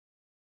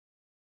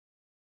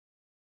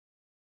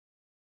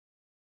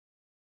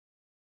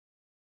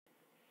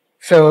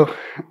So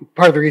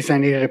part of the reason I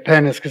needed a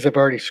pen is because I've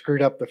already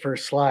screwed up the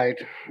first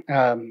slide.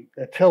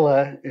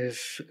 Attila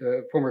is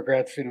a former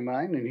grad student of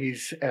mine, and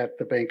he's at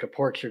the Bank of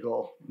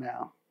Portugal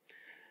now.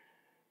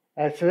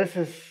 So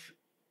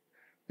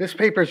this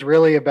paper is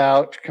really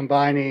about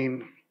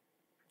combining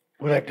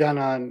what I've done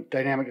on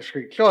dynamic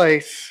discrete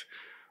choice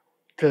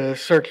to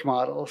search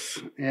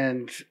models,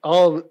 and a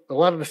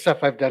lot of the stuff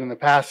I've done in the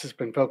past has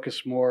been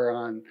focused more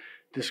on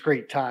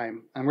discrete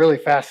time. I'm really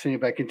fascinated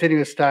by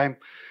continuous time,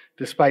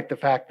 despite the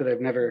fact that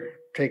I've never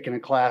taken a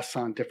class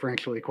on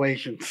differential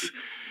equations.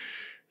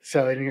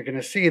 So, and you're going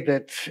to see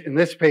that in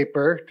this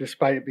paper,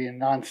 despite it being a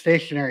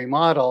non-stationary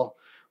model,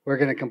 we're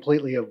going to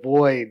completely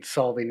avoid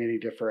solving any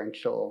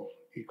differential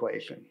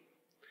equation.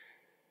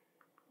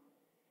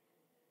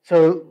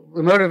 So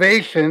the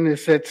motivation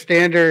is that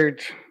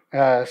standard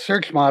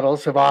search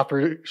models of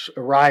offers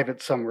arrive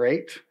at some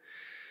rate.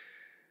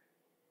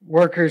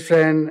 Workers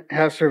then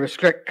have sort of a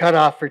strict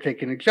cutoff for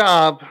taking a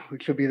job,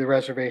 which would be the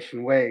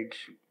reservation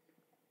wage.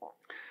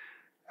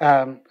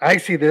 I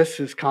see this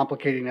as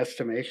complicating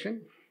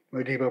estimation.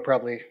 Modibo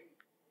probably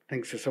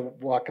thinks it's a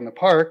walk in the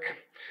park.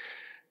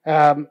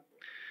 But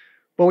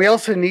we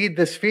also need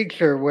this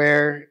feature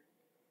where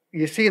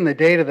you see in the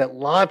data that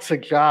lots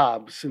of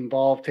jobs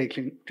involve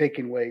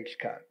taking wage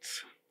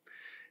cuts.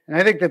 And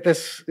I think that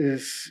this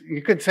is,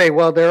 you could say,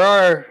 well, there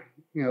are,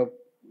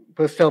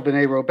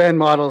 Postel-Binet-Robin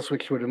models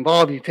which would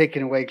involve you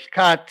taking a wage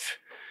cut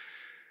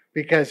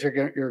because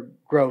your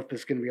growth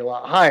is going to be a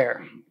lot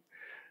higher.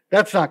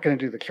 That's not going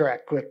to do the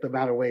trick with the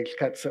amount of wage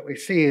cuts that we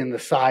see and the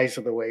size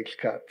of the wage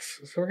cuts.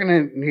 So we're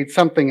going to need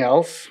something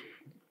else.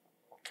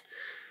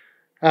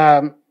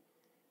 And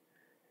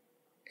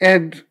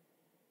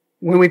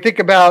when we think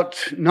about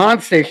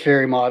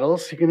non-stationary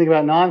models, you can think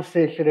about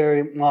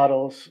non-stationary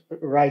models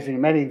arising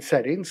in many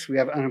settings. We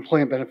have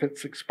unemployment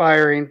benefits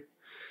expiring.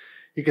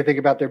 You can think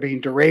about there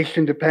being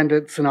duration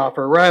dependence and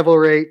offer arrival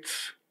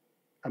rates,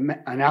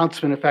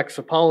 announcement effects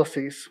of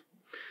policies.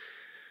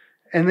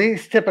 And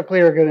these typically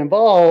are going to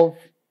involve,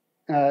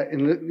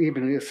 in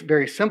even this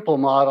very simple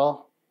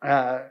model,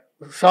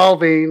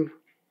 solving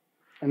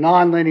a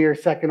nonlinear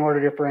second-order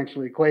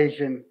differential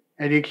equation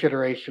at each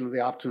iteration of the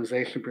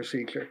optimization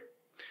procedure.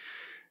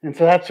 And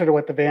so that's sort of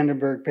what the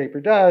Vandenberg paper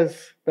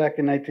does back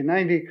in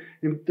 1990.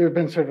 And there have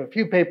been sort of a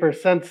few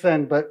papers since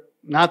then, but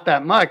not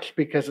that much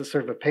because it's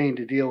sort of a pain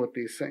to deal with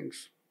these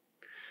things.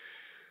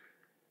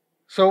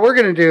 So what we're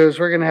going to do is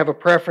we're going to have a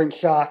preference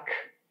shock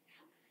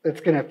that's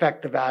going to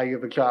affect the value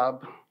of a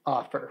job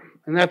offer.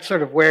 And that's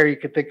sort of where you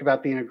could think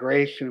about the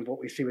integration of what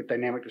we see with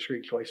dynamic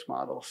discrete choice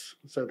models.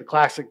 So the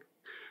classic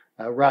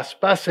Russ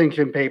bus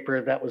engine paper,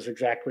 that was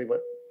exactly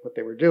what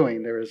they were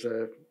doing. There was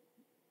a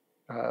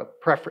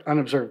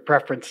unobserved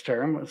preference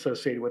term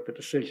associated with the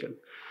decision.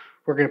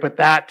 We're going to put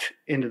that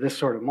into this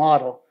sort of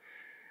model.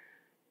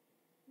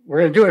 We're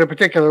going to do it a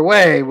particular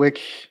way,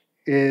 which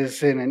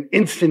is in an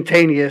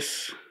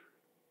instantaneous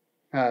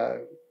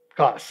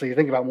cost. So you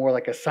think about more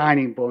like a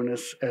signing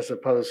bonus as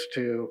opposed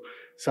to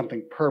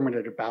something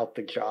permanent about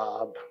the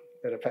job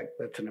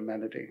that's an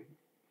amenity.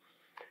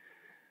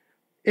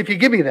 If you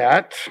give me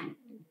that,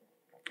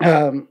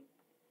 things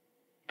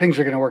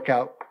are going to work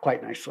out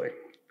quite nicely.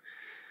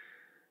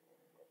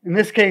 In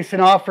this case,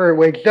 an offer at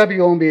wage W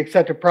will only be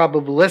accepted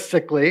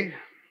probabilistically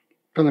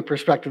from the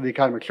perspective of the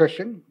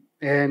econometrician,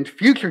 and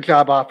future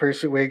job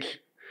offers at wage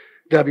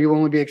W will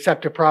only be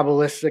accepted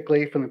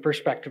probabilistically from the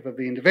perspective of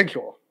the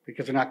individual,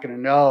 because they're not going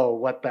to know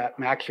what that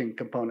matching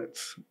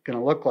component's going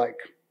to look like.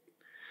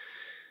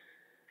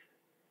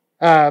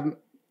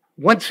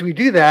 Once we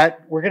do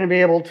that, we're going to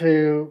be able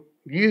to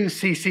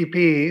use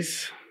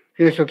CCPs,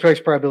 initial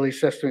choice probabilities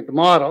to estimate the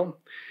model,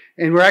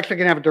 and we're actually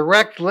going to have a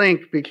direct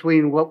link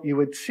between what you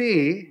would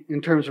see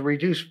in terms of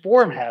reduced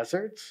form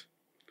hazards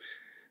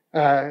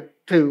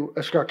to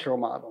a structural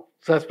model.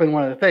 So that's been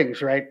one of the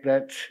things, right?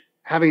 That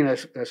having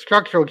a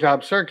structural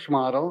job search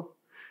model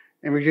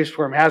and reduced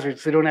form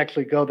hazards, they don't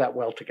actually go that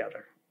well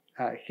together.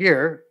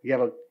 Here, you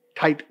have a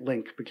tight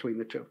link between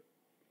the two.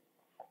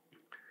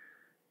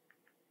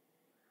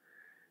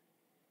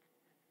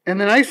 And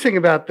the nice thing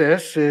about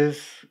this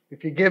is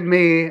if you give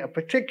me a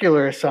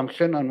particular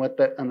assumption on what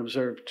that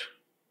unobserved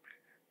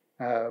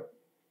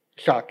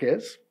shock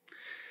is,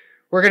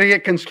 we're going to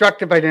get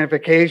constructive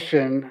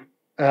identification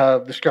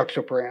of the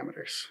structural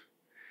parameters.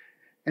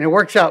 And it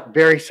works out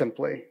very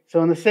simply.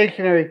 So in the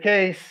stationary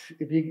case,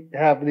 if you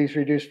have these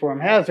reduced form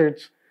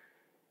hazards,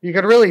 you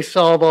could really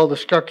solve all the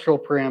structural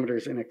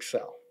parameters in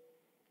Excel.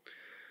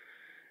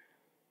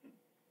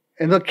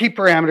 And the key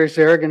parameters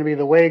there are going to be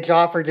the wage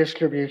offer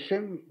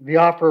distribution, the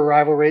offer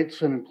arrival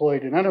rates when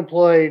employed and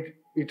unemployed,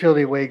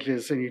 utility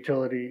wages, and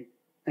utility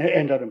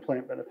and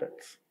unemployment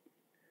benefits.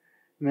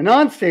 In the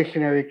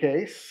non-stationary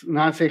case,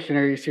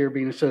 non-stationaries here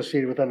being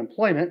associated with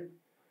unemployment,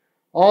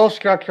 all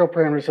structural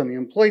parameters on the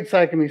employed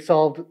side can be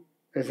solved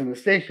as in the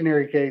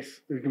stationary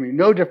case. There's going to be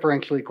no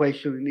differential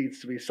equation that needs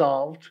to be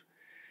solved.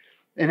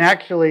 And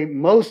actually,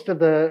 most of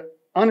the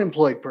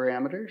unemployed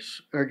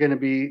parameters are going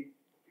to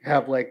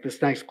have like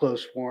this nice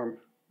closed form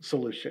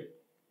solution.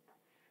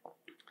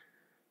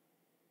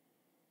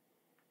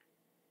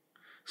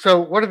 So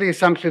what are the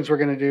assumptions we're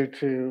going to do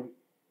to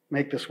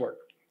make this work?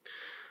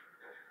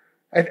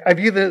 I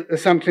view the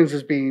assumptions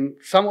as being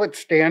somewhat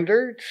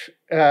standard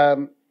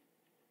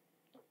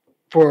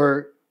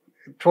for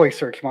toy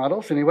search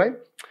models anyway.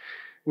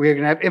 We're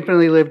going to have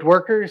infinitely lived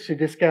workers who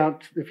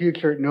discount the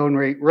future at known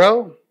rate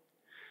rho.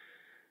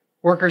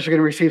 Workers are going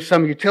to receive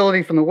some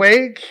utility from the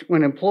wage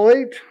when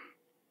employed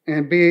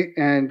and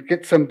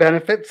get some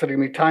benefits that are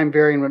going to be time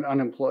varying when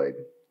unemployed.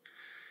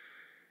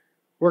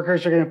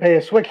 Workers are going to pay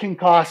a switching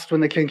cost when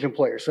they change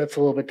employers. So that's a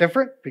little bit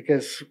different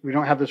because we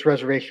don't have this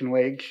reservation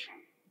wage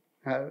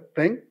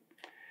thing.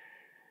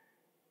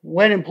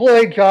 When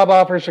employed, job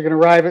offers are going to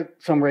arrive at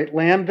some rate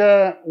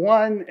lambda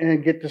 1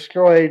 and get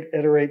destroyed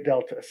at a rate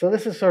delta. So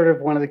this is sort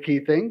of one of the key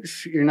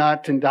things. You're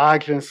not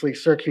endogenously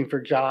searching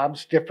for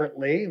jobs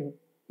differently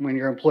when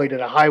you're employed at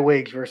a high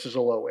wage versus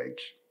a low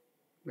wage.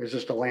 There's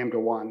just a lambda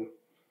 1.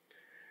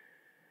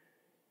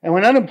 And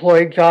when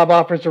unemployed, job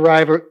offers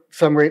arrive at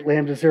some rate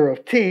lambda 0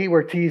 of t,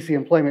 where t is the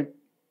employment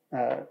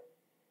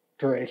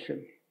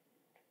duration.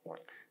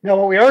 Now,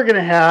 what we are going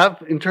to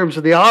have in terms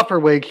of the offer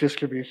wage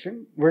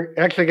distribution, we're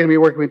actually going to be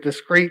working with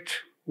discrete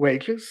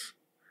wages.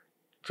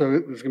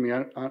 So it's going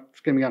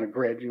to be on a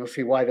grid. You'll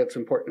see why that's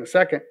important in a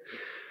second.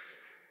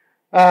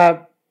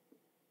 And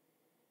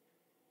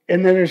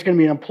then there's going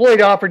to be an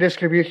employed offer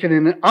distribution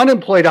and an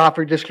unemployed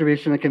offer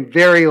distribution that can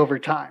vary over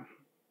time.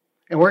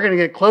 And we're going to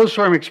get closed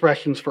form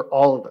expressions for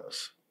all of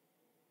those.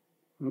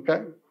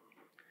 Okay?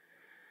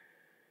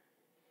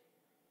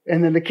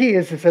 And then the key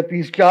is that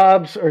these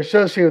jobs are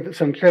associated with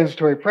some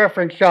transitory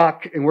preference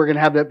shock, and we're going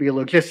to have that be a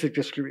logistic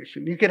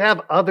distribution. You could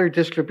have other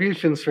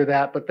distributions for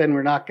that, but then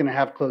we're not going to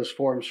have closed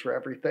forms for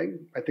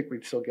everything. I think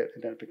we'd still get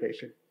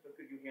identification. So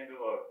could you handle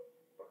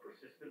a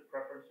persistent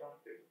preference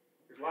shock?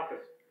 There's lots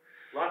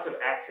of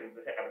actions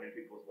that happen in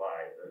people's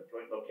lives, a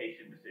joint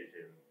location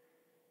decision,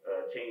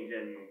 change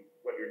in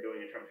what you're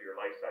doing in terms of your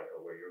life cycle,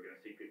 where you're going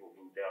to see people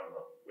move down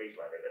the wage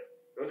ladder.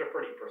 Those are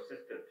pretty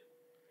persistent.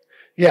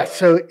 Yeah,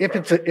 so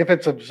if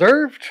it's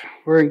observed,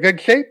 we're in good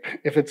shape.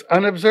 If it's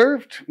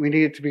unobserved, we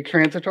need it to be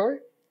transitory.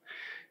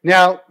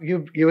 Now,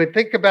 you would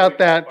think about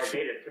that. Our data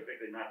is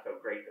typically not so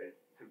great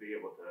to be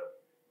able to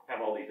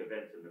have all these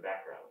events in the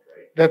background,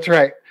 right? That's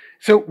right.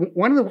 So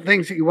one of the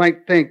things that you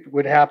might think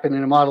would happen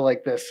in a model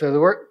like this,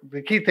 so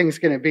the key thing is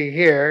going to be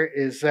here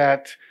is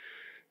that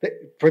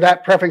for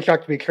that preference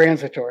shock to be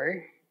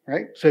transitory,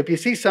 right? So if you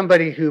see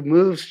somebody who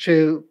moves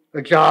to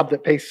a job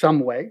that pays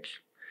some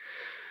wage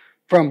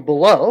from a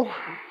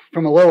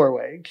lower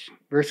wage,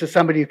 versus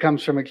somebody who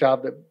comes from a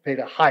job that paid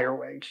a higher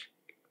wage,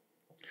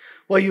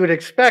 well, you would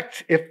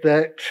expect if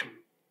that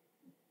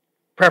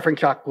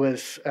preference shock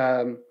was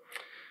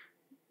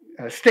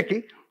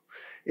sticky,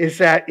 is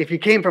that if you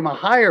came from a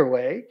higher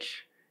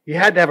wage, you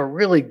had to have a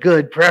really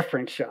good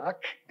preference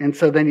shock, and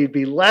so then you'd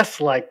be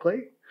less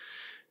likely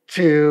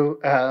to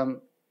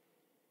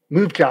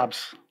move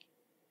jobs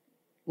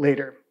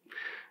later,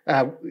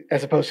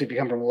 as opposed to if you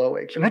come from a low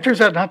wage. And that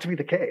turns out not to be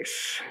the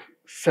case,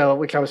 so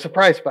which I was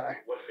surprised by.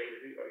 What data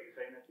are you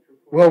saying that's true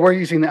for? Well, we're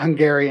using the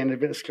Hungarian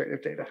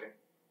administrative data. Okay.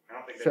 I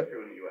don't think that's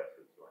true in the U.S.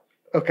 as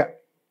well. Okay.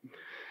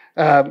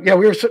 Yeah,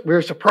 we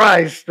were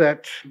surprised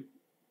that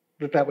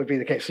would be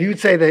the case. So you'd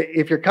say that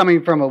if you're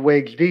coming from a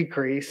wage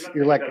decrease,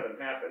 you're like,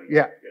 doesn't happen.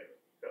 Yeah.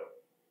 So.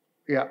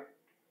 Yeah.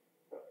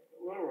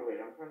 A little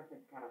related. I'm trying to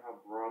think kind of how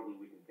broadly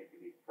we can think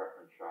of these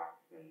preference shocks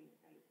and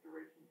the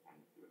duration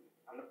time.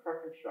 On the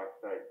preference shock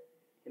side,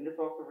 can this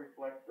also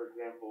reflect, for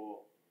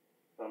example,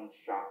 some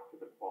shock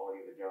to the quality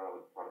of the job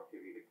and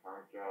productivity of the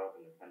current job,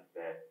 in the sense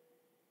that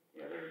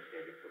they're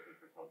just looking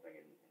for something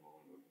and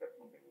willing to accept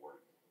something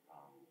worse,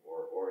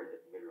 or is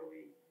it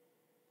literally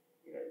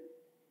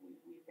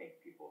we think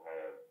people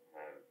have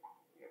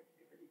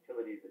different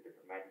utilities at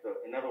different matches?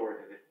 So in other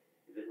words,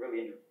 is it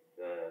really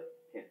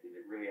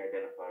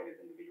identified as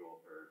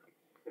individual or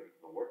specific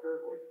to the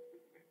worker, or is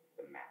it specific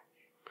to the match?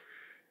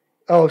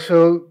 Oh,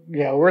 so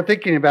yeah, we're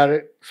thinking about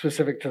it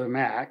specific to the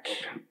match.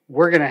 Okay.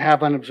 We're going to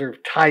have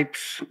unobserved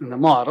types in the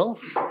model,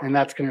 and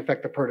that's going to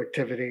affect the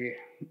productivity.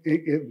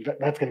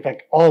 That's going to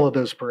affect all of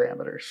those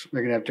parameters.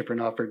 They're going to have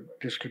different offer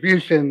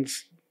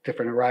distributions,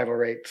 different arrival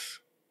rates,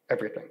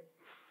 everything.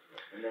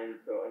 And then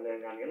on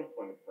the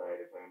unemployment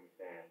side, if I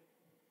understand,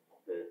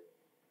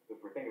 if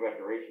we're thinking about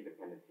duration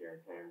dependence here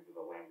in terms of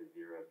the lambda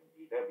zeros and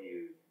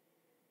DWs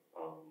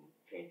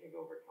changing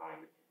over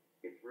time,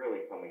 it's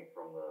really coming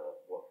from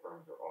what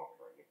firms are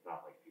offering. It's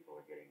not like people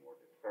are getting more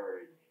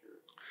discouraged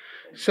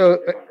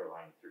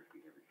underlying search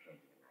behavior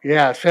changing.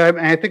 Yeah, so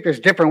I think there's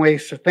different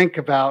ways to think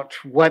about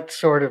what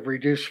sort of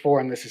reduced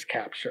form this is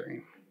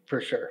capturing,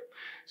 for sure.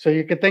 So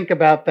you could think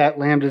about that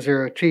lambda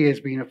 0t as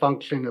being a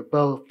function of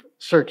both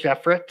search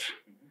effort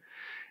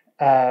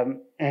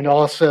and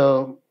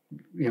also,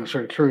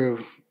 sort of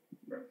true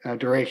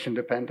duration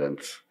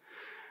dependence.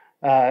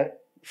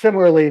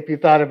 Similarly, if you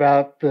thought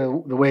about the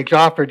wage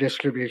offer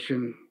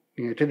distribution,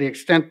 to the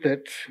extent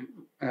that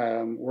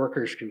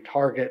workers can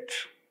target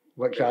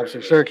what jobs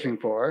they're searching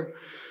for,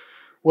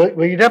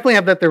 well, you definitely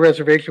have that the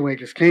reservation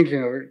wage is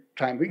changing over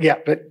time. But yeah,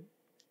 but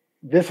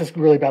this is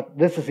really about,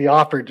 this is the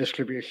offered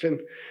distribution.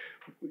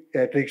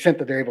 At the extent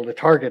that they're able to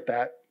target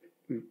that,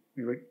 you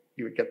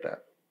would get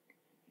that.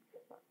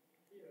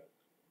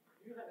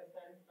 You have a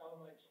sense how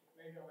much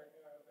measurement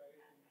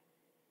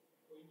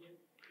wages?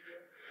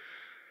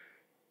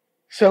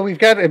 So we've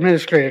got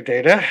administrative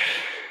data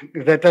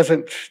that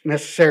doesn't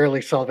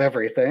necessarily solve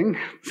everything.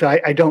 So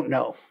I don't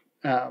know.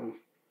 I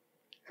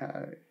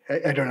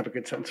don't have a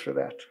good sense for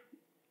that.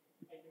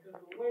 Because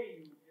the way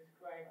you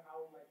describe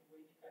how much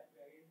wage cut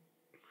there is,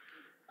 it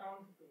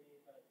sounds to me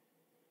that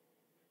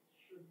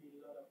should be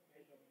a lot of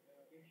measurement.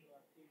 If you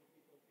are seeing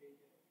people pay,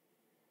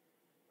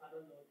 I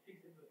don't know,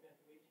 60%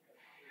 wage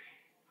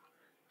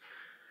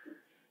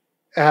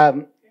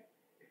cut.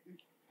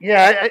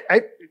 Yeah,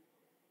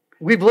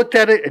 we've looked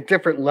at it at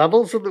different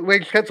levels of the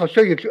wage cuts. I'll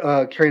show you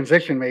a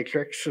transition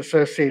matrix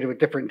associated with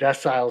different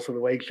deciles of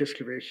the wage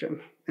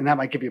distribution, and that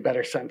might give you a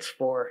better sense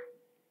for,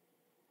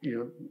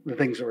 the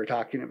things that we're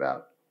talking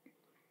about.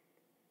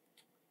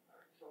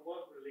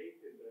 Somewhat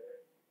related,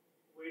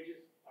 wages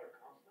are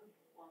constant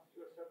once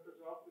you accept the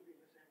job within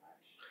the same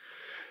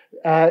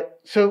match?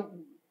 So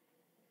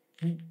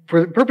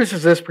for the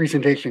purposes of this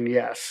presentation,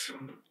 yes.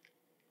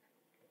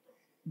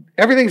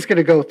 Everything's going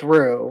to go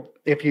through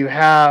if you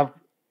have,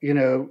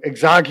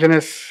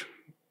 exogenous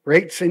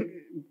rates, and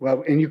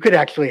you could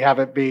actually have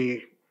it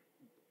be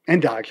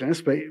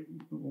endogenous, but the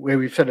way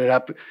we've set it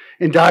up,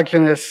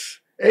 exogenous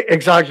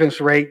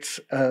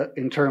rates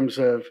in terms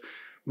of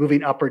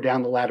moving up or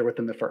down the ladder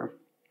within the firm.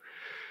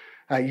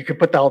 You can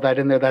put all that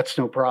in there, that's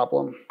no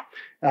problem.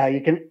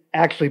 You can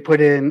actually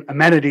put in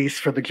amenities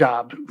for the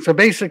job. So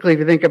basically, if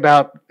you think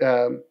about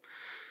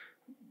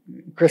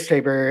Chris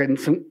Tabor and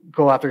some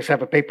co-authors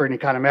have a paper in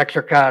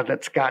Econometrica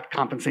that's got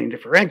compensating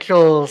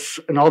differentials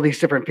and all these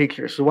different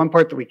features. So one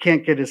part that we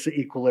can't get is the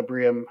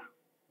equilibrium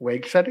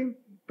wage setting,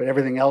 but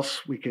everything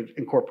else we could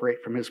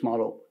incorporate from his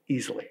model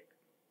easily.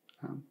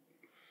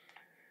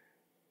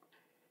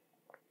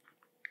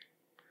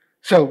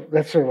 So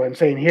that's sort of what I'm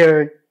saying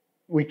here.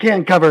 We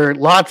can cover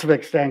lots of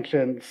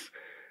extensions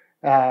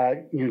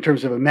in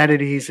terms of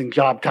amenities and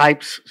job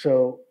types.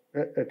 So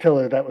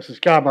Attila, that was his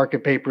job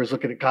market paper, is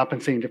looking at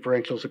compensating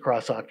differentials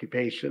across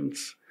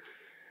occupations.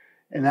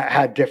 And that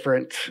had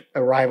different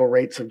arrival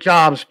rates of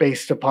jobs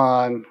based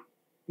upon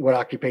what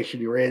occupation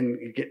you're in.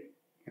 You get,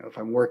 if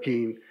I'm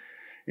working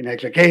in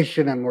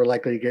education, I'm more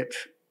likely to get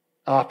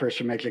offers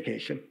from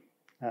education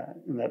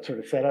and that sort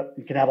of setup.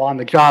 You can have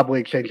on-the-job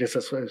wage changes,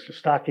 that's what I was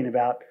just talking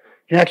about.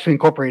 You can actually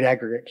incorporate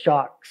aggregate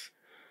shocks.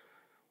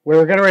 Where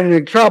we're going to run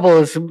into trouble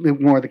is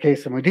more the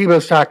case that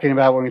Modibo's talking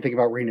about when we think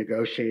about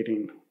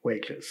renegotiating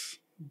wages.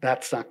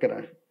 That's not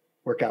going to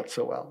work out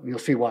so well. And you'll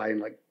see why in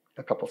like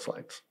a couple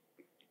slides.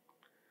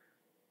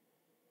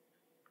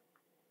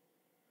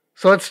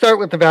 So let's start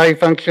with the value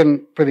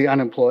function for the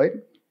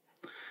unemployed.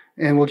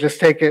 And we'll just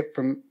take it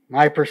from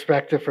my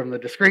perspective from the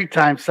discrete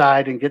time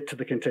side and get to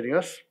the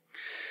continuous.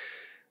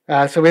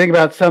 So we think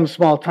about some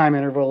small time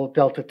interval,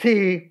 delta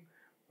t.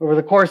 Over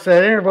the course of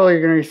that interval,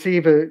 you're going to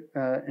receive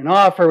an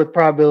offer with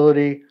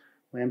probability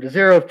lambda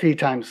 0 of t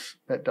times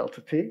that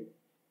delta t.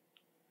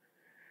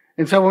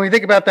 And so when we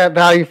think about that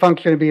value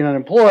function of being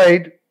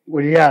unemployed,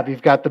 what do you have?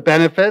 You've got the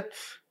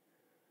benefits,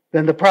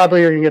 then the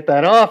probability you're going to get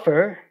that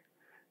offer,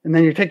 and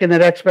then you're taking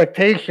that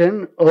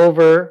expectation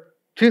over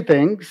two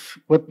things,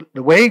 what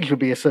the wage would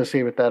be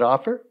associated with that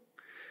offer,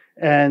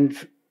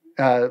 and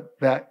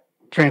that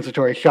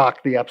transitory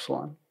shock, the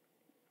epsilon.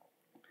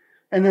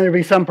 And then there'd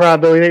be some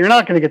probability that you're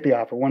not going to get the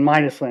offer, 1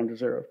 minus lambda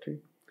 0 of t,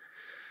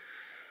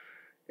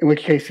 in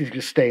which case you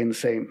just stay in the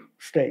same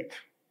state.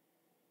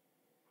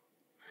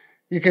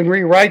 You can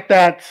rewrite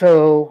that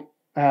so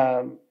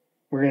we're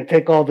going to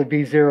take all the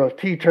v0 of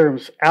t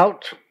terms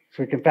out,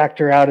 so we can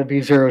factor out a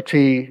v0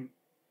 t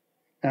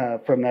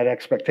from that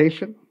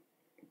expectation.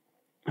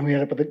 And we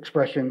end up with the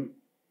expression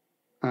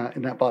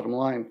in that bottom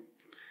line.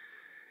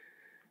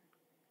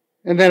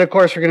 And then, of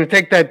course, we're going to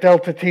take that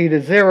delta t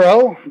to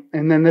 0,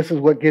 and then this is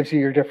what gives you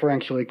your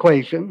differential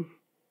equation.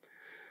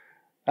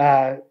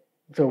 So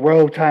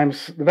rho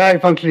times the value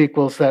function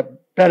equals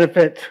that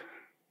benefit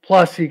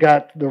plus you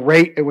got the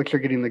rate at which you're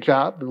getting the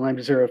job, the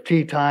lambda 0 of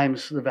t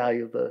times the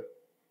value of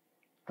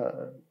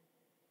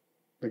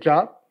the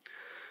job,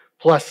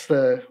 plus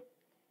the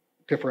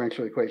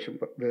differential equation,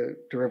 the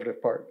derivative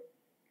part.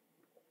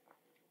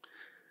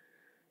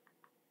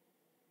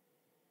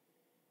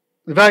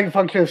 The value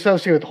function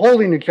associated with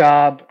holding a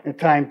job at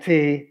time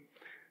t,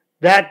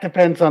 that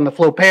depends on the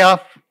flow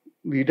payoff,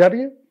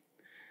 VW.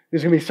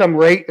 There's going to be some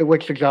rate at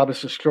which the job is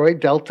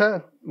destroyed,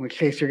 delta, in which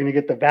case you're going to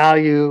get the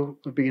value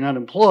of being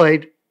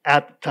unemployed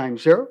at time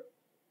 0.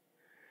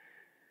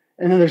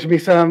 And then there's going to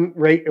be some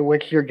rate at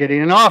which you're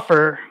getting an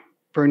offer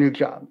for a new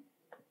job.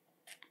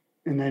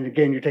 And then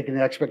again, you're taking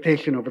the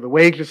expectation over the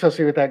wage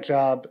associated with that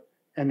job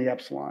and the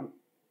epsilon.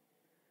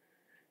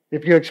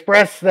 If you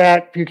express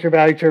that future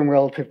value term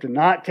relative to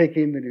not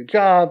taking the new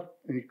job,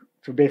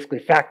 so basically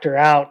factor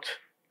out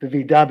the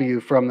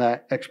VW from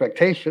that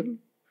expectation,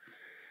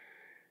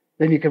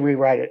 then you can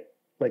rewrite it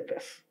like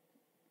this.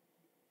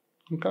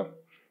 Okay.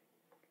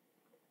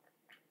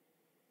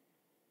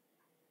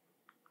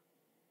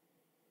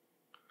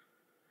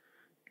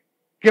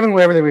 given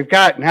everything we've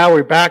got, now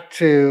we're back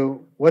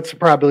to what's the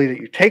probability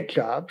that you take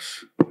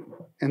jobs.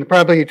 And the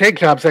probability you take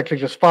jobs actually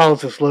just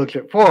follows this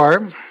logit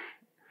form,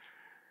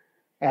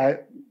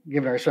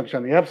 given our assumption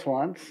on the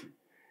epsilons.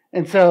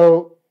 And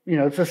so,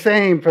 it's the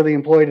same for the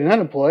employed and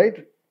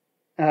unemployed,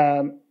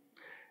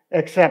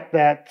 except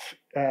that,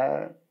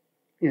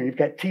 you've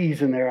got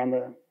T's in there on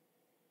the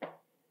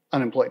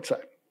unemployed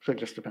side. So it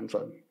just depends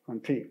on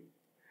T.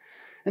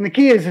 And the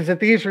key is that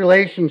these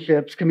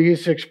relationships can be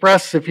used to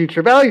express the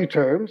future value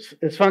terms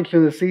as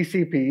functions of the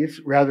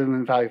CCPs rather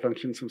than value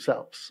functions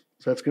themselves.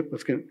 So that's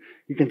good.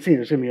 You can see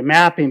there's going to be a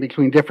mapping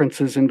between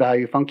differences in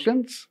value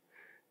functions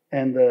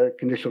and the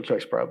conditional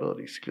choice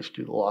probabilities. Just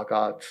do the log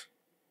odds.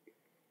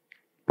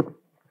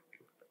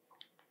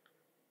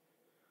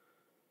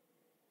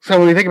 So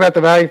when we think about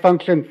the value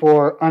function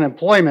for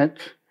unemployment,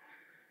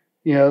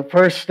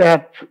 first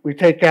step, we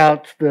take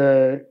out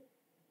the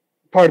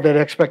part of that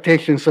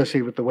expectation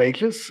associated with the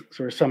wages.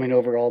 So we're summing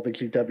over all the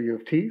GW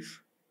of T's.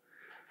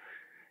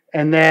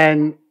 And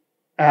then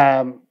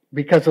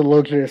because of the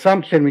logit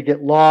assumption, we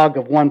get log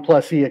of 1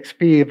 plus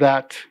EXP of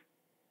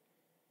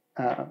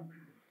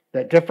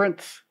that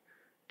difference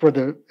for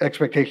the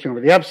expectation over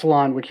the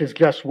epsilon, which is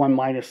just 1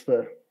 minus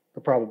the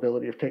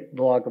probability of the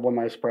log of 1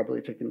 minus the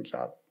probability of taking the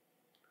job.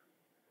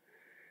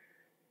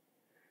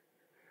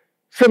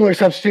 Similar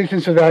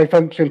substitutions for the value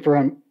function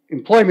for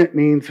employment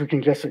means we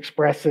can just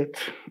express it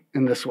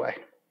in this way.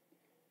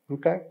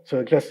 Okay, so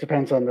it just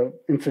depends on the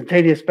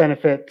instantaneous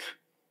benefit,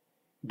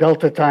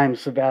 delta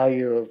times the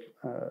value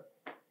of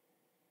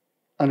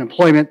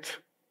unemployment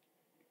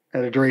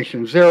at a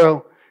duration of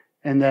 0,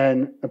 and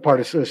then a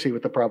part associated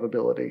with the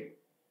probability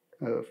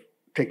of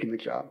taking the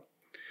job.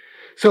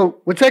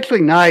 So what's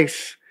actually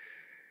nice,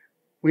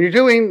 when you're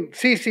doing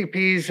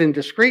CCPs in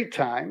discrete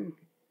time,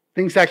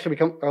 things actually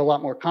are a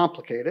lot more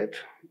complicated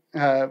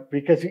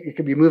because you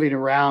could be moving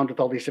around with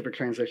all these different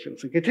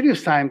transitions. In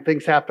continuous time,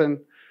 things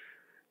happen.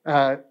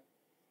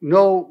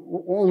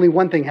 Only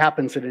one thing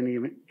happens at any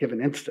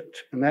given instant,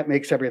 and that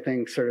makes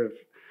everything sort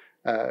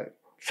of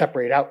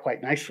separate out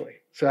quite nicely.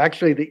 So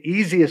actually, the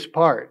easiest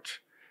part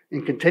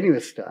in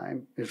continuous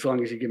time, as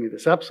long as you give me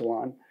this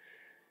epsilon,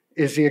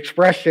 is the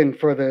expression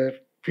for the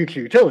future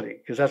utility,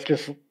 because that's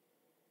just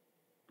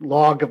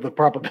log of the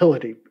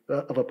probability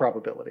of a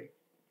probability.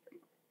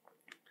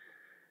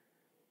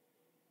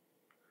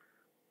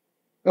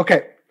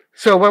 Okay,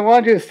 so what I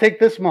want to do is take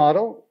this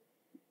model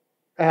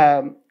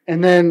and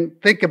then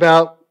think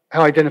about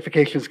how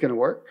identification is going to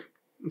work.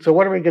 And so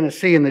what are we going to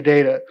see in the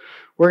data?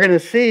 We're going to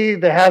see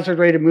the hazard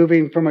rate of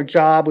moving from a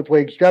job with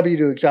wage W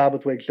to a job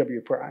with wage W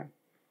prime.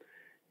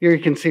 Here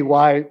you can see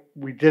why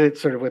we did it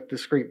sort of with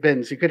discrete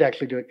bins. You could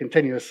actually do it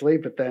continuously,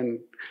 but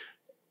then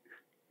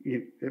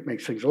it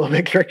makes things a little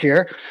bit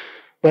trickier.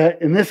 But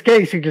in this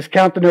case, you just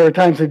count the number of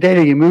times the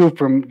data you move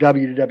from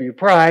W to W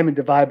prime and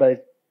divide by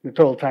the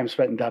total time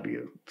spent in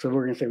W. So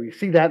we're going to say we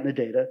see that in the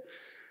data.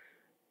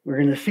 We're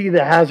going to see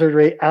the hazard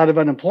rate out of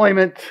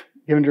unemployment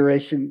given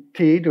duration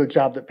T to a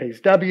job that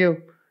pays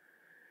W.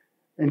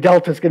 And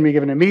delta is going to be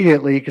given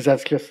immediately because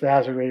that's just the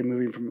hazard rate of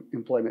moving from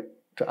employment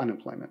to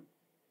unemployment.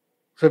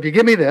 So if you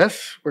give me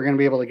this, we're going to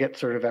be able to get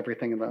sort of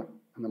everything in the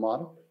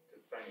model.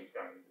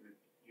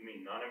 You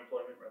mean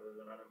non-employment rather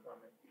than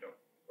unemployment?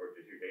 Or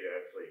does your data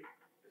actually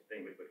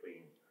distinguish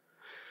between?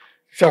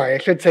 Sorry, I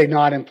should say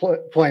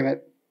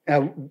non-employment.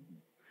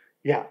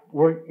 Yeah,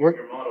 Your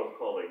model's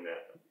calling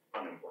that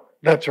unemployment.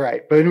 That's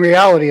right. But in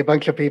reality, a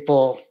bunch of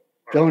people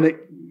don't.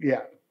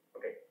 Yeah.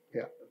 Okay.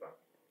 Yeah.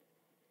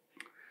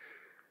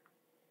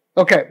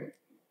 Okay.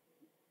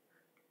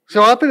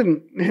 So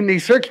often in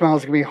these search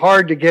models, it can be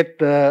hard to get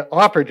the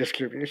offer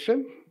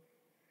distribution,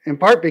 in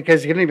part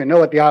because you don't even know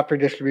what the offer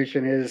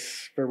distribution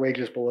is for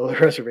wages below the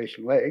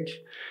reservation wage.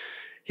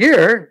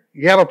 Here,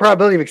 you have a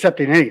probability of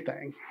accepting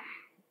anything.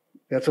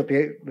 That's what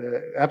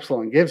the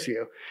epsilon gives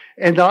you.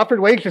 And the offered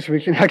wage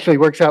distribution actually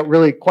works out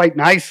really quite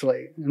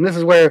nicely. And this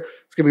is where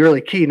it's going to be really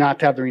key not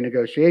to have the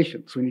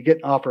renegotiations. When you get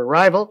an offer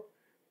arrival,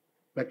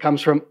 that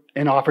comes from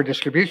an offer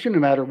distribution, no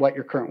matter what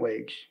your current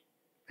wage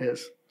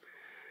is.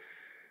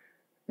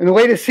 And the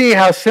way to see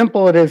how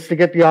simple it is to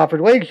get the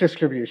offered wage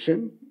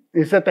distribution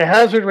is that the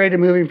hazard rate of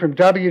moving from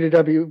W to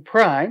W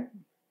prime,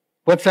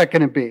 what's that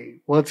going to be?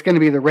 Well, it's going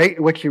to be the rate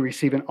at which you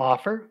receive an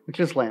offer, which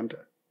is lambda,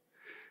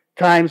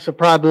 times the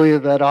probability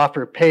of that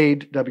offer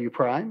paid W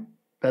prime,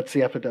 that's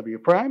the F of W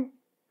prime,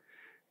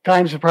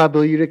 times the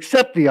probability you'd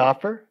accept the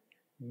offer,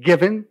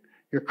 given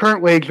your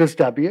current wage was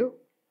W,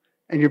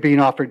 and you're being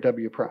offered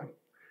W prime.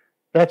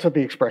 That's what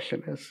the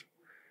expression is.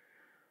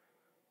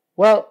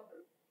 Well,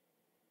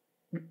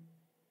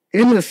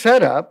 in the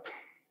setup,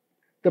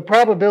 the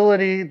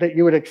probability that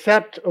you would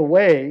accept a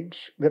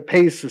wage that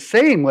pays the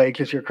same wage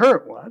as your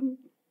current one,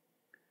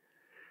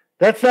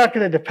 that's not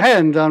going to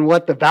depend on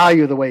what the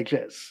value of the wage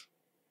is,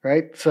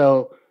 right?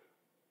 So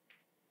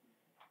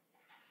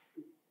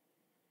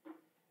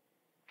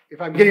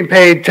if I'm getting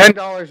paid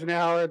 $10 an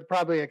hour, I'd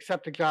probably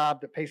accept a job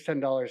that pays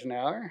 $10 an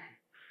hour.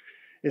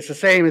 It's the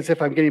same as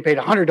if I'm getting paid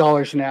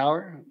 $100 an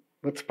hour.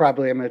 I'm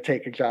going to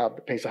take a job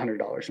that pays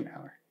 $100 an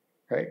hour,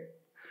 right?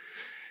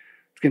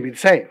 going to be the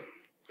same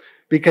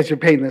because you're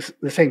paying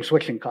the same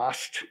switching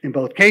cost. In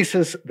both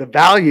cases, the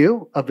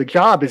value of the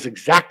job is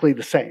exactly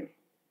the same,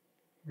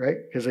 right?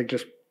 Because they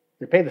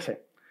pay the same.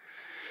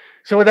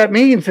 So what that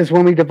means is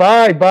when we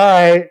divide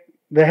by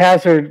the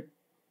hazard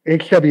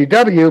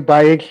HWW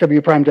by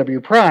HW prime W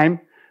prime,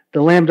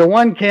 the lambda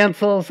 1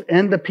 cancels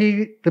and the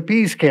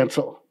p's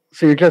cancel.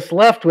 So you're just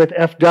left with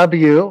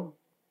FW.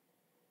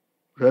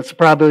 That's the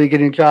probability of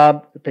getting a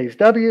job that pays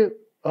W,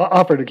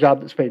 offered a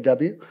job that's paid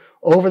W,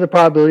 over the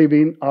probability of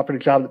being offered a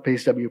job that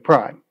pays W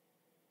prime,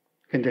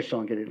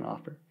 conditional on getting an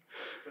offer.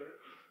 So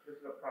this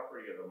is a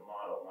property of the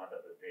model, not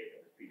of the data.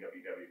 It's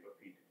PWW for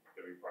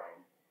PW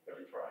prime,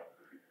 W prime.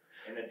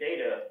 In the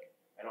data,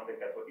 I don't think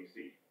that's what you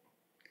see.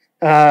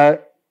 Well,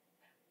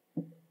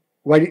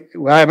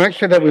 I'm not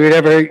sure that we would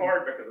ever. It's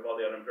hard because of all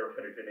the unobserved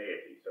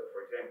heterogeneity. So,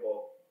 for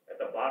example, at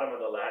the bottom of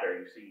the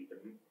ladder,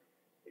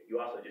 you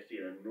also just see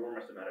an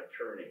enormous amount of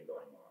churning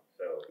going on.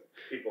 So,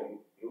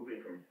 people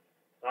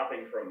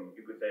hopping from,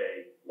 you could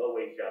say, low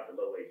wage job to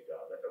low wage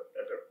job.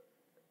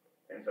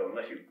 And so,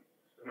 unless you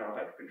somehow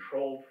have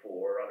controlled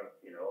for,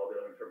 all the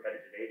unobserved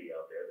heterogeneity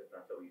out there, that's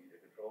not so easy to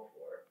control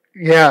for.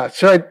 Yeah.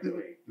 So.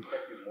 Actually,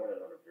 more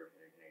than unobserved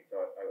heterogeneity. So,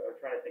 I was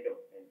trying to think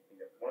of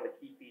one of the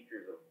key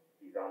features of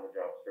these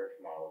on-the-job search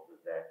models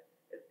is that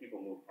as people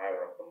move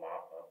higher up the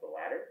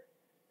ladder,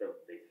 so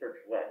they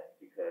search less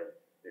because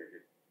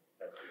they're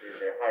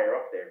higher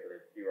up there, so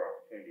there's fewer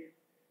opportunities.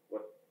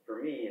 What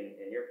for me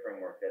in your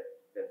framework that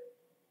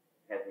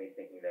has me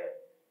thinking that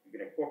you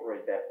can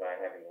incorporate that by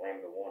having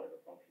lambda 1 as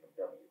a function of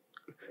W.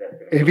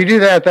 If you do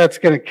that, that's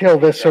going to kill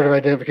this sort of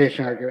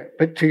identification argument.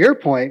 But to your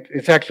point,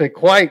 it's actually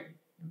quite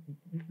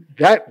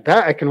that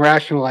I can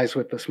rationalize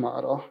with this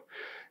model.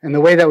 And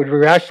the way that would be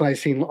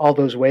rationalized, seeing all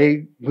those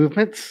wage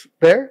movements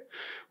there,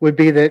 would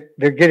be that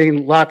they're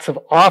getting lots of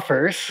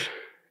offers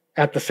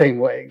at the same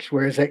wage.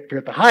 Whereas if you're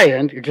at the high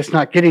end, you're just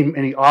not getting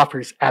any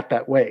offers at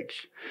that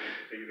wage.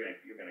 So you're going to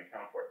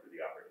account for it through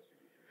the offer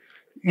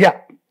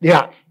distribution.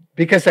 Yeah.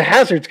 Because the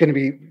hazard's going to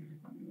be,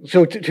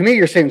 so to me,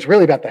 you're saying it's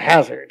really about the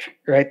hazard,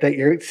 right? That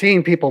you're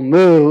seeing people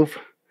move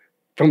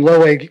from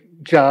low wage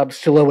jobs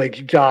to low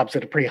wage jobs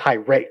at a pretty high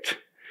rate.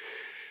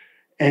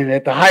 And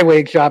at the high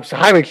wage jobs to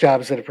high wage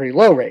jobs at a pretty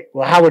low rate.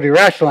 Well, how would you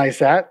rationalize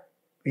that?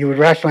 You would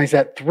rationalize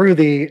that through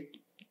the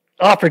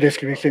offer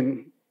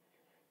distribution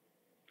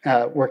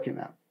working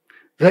out.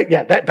 So,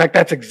 yeah,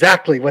 that's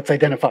exactly what's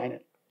identifying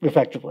it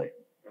effectively.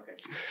 Okay.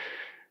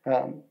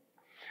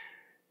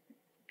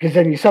 Because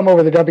then you sum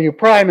over the W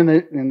prime in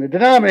the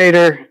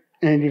denominator,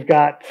 and you've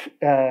got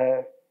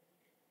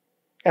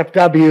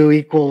FW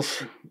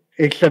equals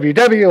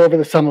HWW over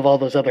the sum of all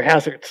those other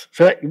hazards.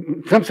 So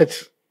in some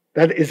sense,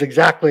 that is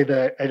exactly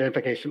the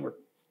identification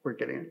we're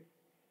getting,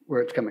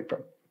 where it's coming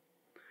from.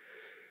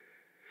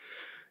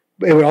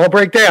 It would all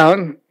break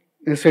down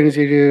as soon as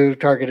you do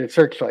targeted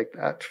search like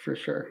that, for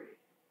sure.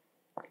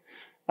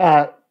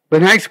 The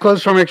nice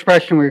closed form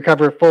expression, we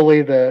recover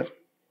fully the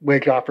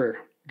wage offer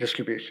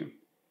distribution.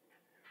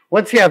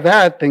 Once you have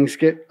that, things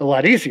get a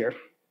lot easier.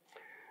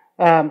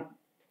 So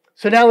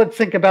now let's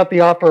think about the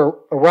offer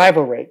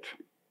arrival rate.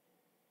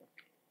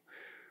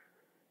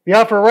 The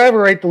offer arrival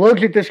rate, the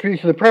logit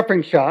distribution of the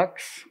preference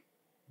shocks,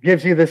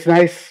 gives you this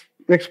nice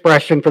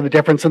expression for the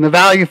difference in the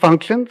value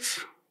functions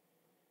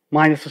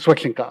minus the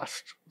switching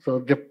cost. So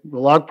the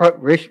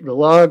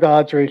log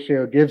odds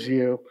ratio gives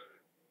you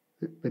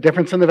the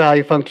difference in the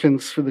value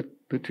functions for the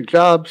two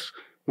jobs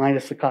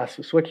minus the cost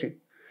of switching.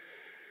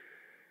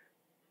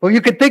 Well,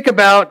 you could think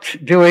about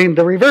doing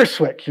the reverse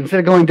switch.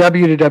 Instead of going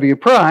W to W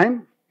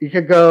prime, you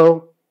could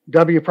go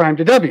W prime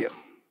to W,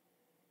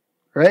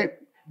 right?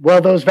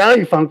 Well, those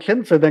value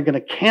functions are then going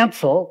to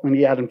cancel when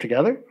you add them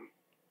together.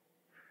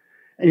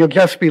 And you'll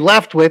just be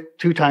left with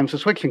 2 times the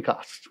switching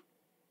cost.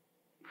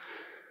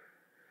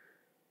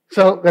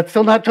 So that's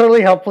still not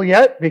totally helpful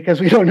yet because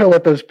we don't know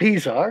what those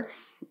P's are,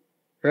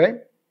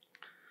 right?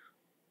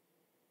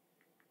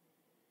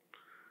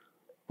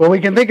 Well, we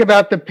can think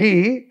about the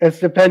P as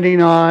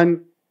depending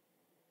on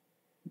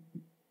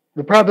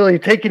the probability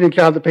of taking a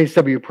job that pays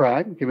W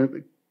prime, given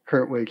the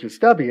current wage is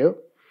W,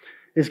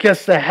 is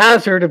just the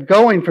hazard of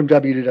going from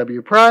W to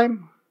W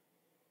prime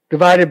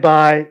divided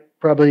by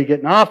probability of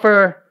getting an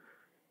offer,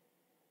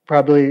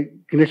 probably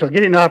conditional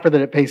getting an offer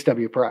that it pays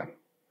W prime.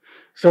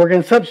 So we're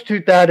going to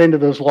substitute that into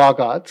those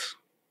log odds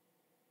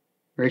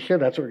ratio.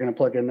 That's what we're going to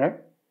plug in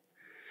there.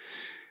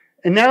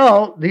 And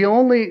now the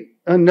only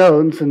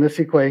unknowns in this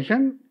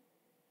equation,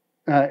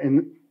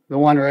 in the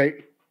one right,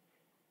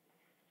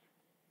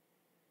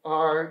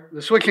 are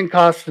the switching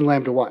costs and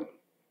lambda 1.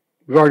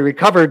 We've already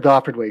recovered the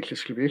offered wage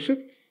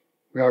distribution.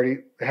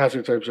 The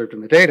hazards are observed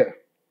in the data.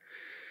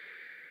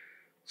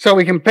 So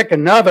we can pick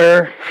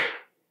another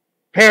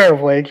pair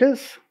of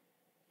wages.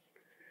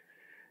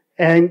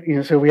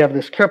 And so we have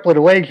this triplet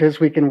of wages.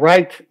 We can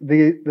write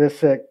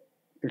there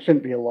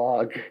shouldn't be a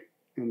log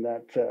in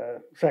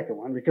that second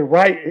one. We could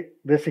write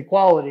this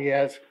equality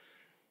as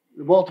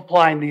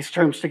multiplying these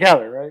terms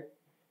together, right?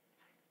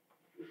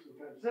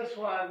 This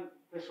one times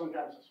this one.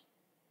 Okay.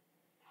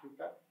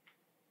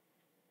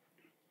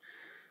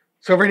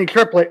 So for any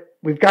triplet,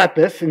 we've got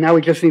this, and now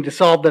we just need to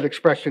solve that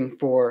expression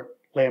for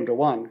lambda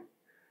 1,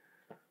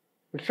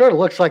 which sort of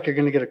looks like you're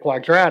going to get a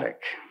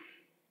quadratic,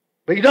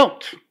 but you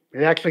don't.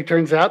 It actually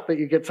turns out that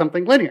you get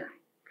something linear.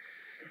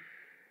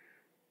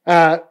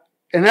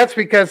 And that's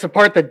because the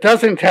part that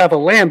doesn't have a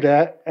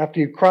lambda, after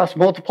you cross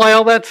multiply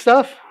all that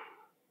stuff,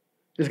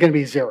 is going to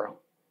be 0.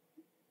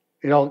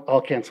 It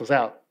all cancels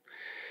out.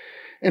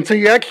 And so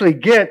you actually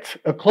get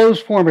a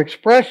closed form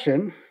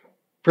expression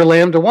for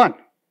lambda 1.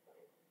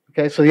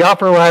 Okay, so the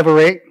offer arrival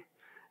rate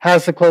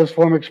has the closed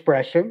form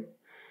expression.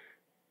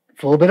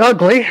 It's a little bit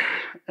ugly,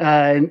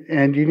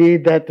 and you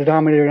need that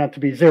denominator not to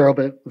be 0,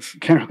 but it's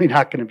generally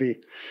not going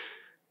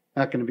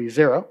to be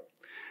 0.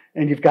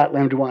 And you've got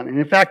lambda 1. And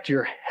in fact,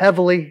 you're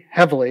heavily,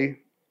 heavily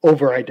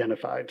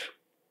over-identified.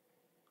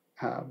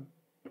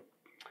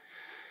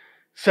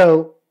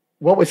 So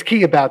what was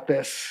key about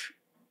this?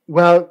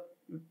 Well,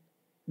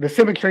 the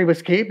symmetry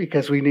was key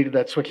because we needed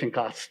that switching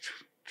cost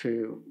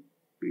to,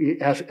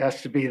 it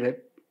has to be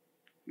that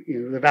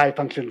the value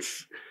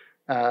functions,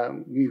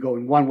 you go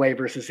in one way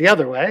versus the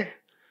other way.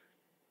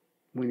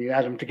 When you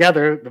add them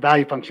together, the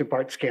value function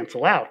parts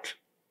cancel out.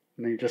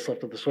 And then you're just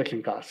left with the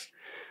switching cost.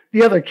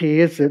 The other key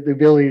is that the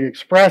ability to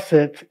express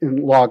it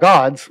in log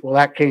odds. Well,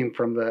 that came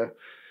from the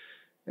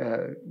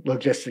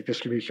logistic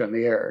distribution on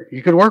the error.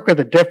 You could work with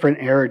a different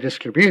error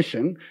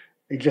distribution.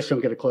 You just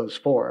don't get a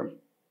closed form,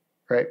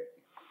 right?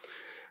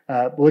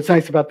 But what's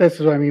nice about this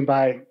is what I mean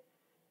by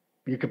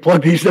you could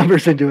plug these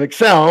numbers into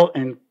Excel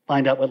and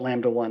find out what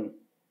lambda 1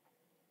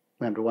 was.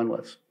 Can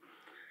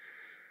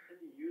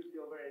you use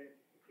the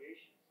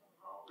over-identification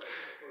somehow? Like,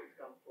 for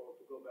example,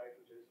 to go back to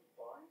this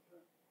point?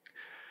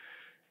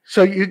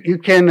 So you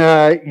can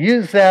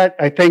use that,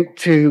 I think,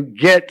 to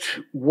get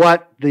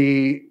what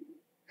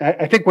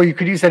I think where you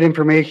could use that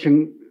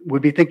information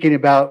would be thinking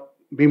about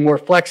being more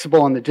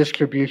flexible on the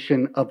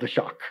distribution of the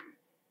shock.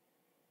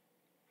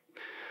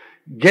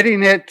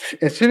 Getting it,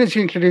 as soon as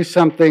you introduce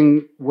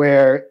something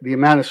where the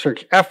amount of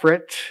search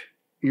effort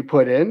you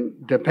put in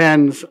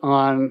depends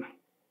on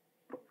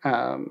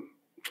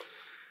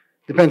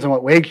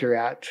what wage you're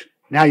at,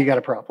 now you got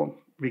a problem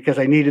because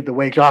I needed the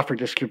wage offer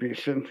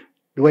distribution.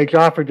 The wage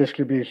offer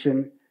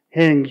distribution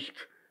hinged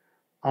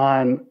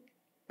on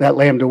that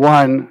lambda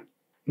 1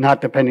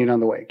 not depending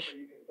on the wage. So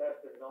you can test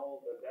and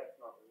know that that's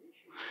not an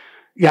issue.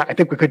 Yeah, I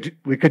think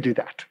we could do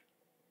that.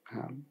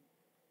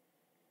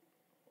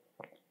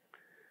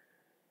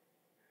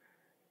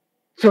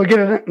 So we get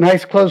a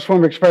nice closed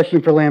form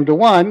expression for lambda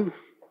 1.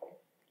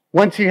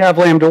 Once you have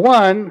lambda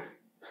 1,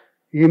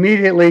 you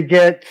immediately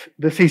get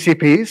the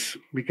CCPs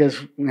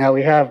because now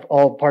we have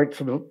all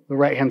parts of the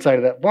right-hand side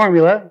of that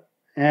formula,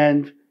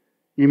 and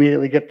you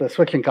immediately get the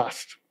switching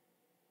cost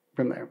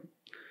from there.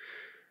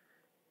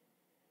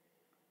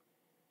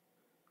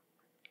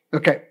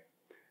 Okay,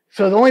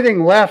 so the only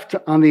thing left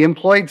on the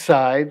employed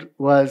side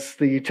was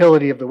the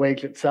utility of the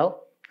wage itself.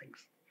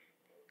 Thanks.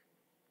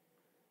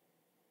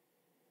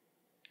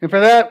 And for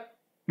that,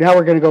 now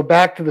we're going to go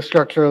back to the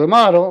structure of the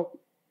model.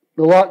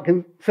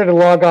 Consider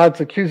log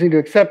odds of choosing to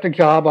accept a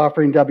job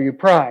offering W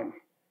prime.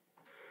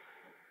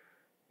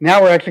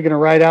 Now we're actually going to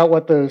write out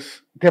what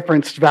those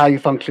difference value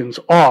functions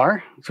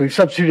are. So we've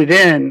substituted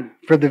in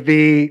for the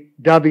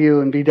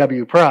VW and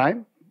VW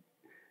prime.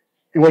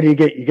 And what do you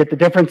get? You get the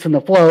difference in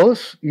the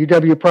flows,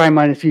 UW prime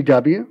minus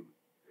UW.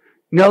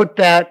 Note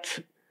that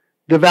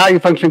the value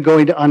function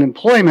going to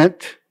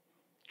unemployment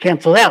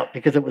canceled out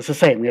because it was the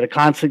same. We had a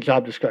constant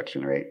job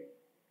destruction rate.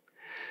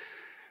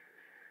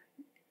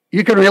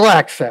 You can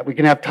relax that. We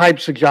can have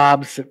types of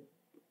jobs that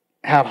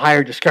have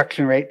higher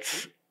destruction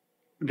rates.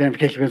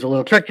 Identification is a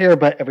little trickier,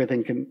 but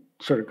everything can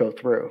sort of go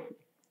through.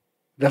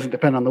 It doesn't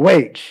depend on the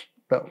wage,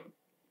 though.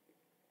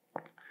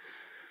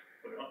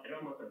 It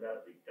almost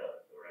undoubtedly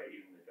does, right?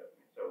 Even the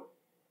adjustment. So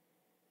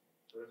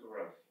this is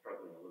where I'm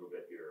struggling a little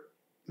bit here.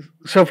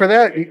 So for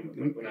that,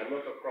 when I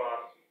look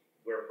across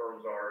where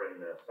firms are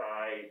in the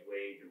size,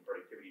 wage, and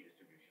productivity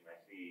distribution,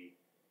 I see,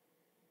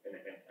 and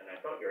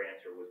I thought your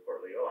answer was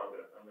partly, I'm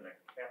gonna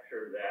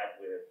capture that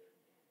with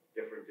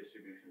different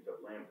distributions of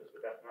lambdas,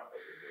 but that's not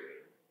what you're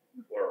doing,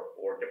 or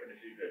different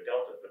distributions of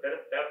deltas. But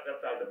that's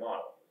outside the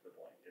model. Is the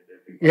point?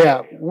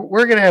 Yeah,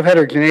 we're going to have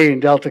heterogeneity in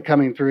delta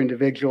coming through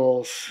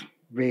individuals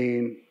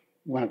being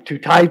one of two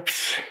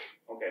types,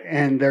 okay,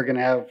 and they're going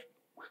to have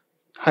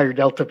higher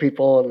delta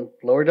people and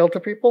lower delta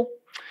people.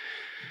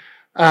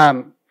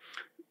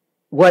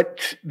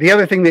 What the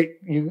other thing that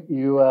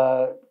you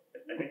I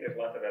think there's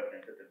lots of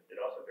evidence that it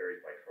also varies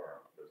by firm.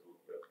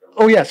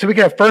 Oh yeah, so we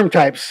can have firm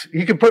types.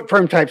 You can put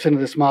firm types into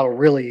this model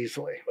really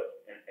easily. But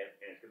and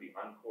it could be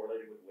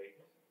uncorrelated with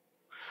wages.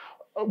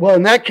 Well,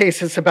 in that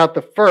case, it's about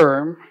the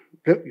firm.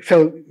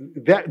 So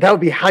that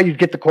would be how you'd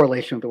get the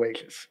correlation of the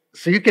wages.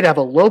 So you could have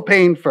a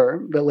low-paying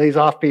firm that lays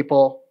off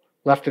people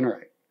left and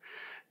right.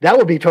 That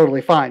would be totally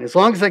fine. As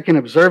long as I can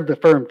observe the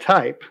firm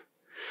type,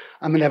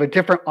 I'm going to have a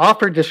different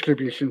offer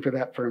distribution for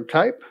that firm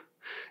type,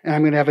 and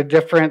I'm going to have a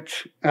different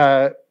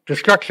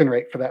destruction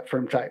rate for that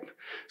firm type.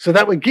 So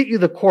that would get you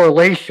the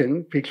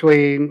correlation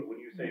between... When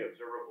you say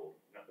observable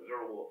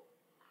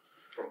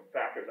from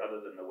factors other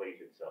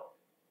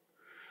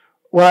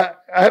Well,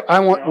 I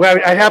want, well,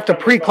 I'd have to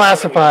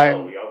pre-classify.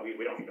 We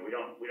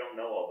don't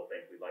know all the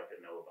things we'd like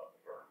to know about the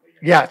firm.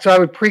 Yeah, so I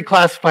would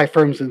pre-classify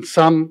firms in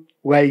some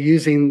way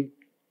using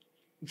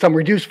some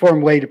reduced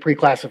form way to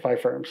pre-classify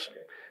firms.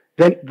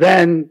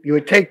 Then you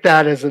would take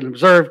that as an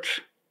observed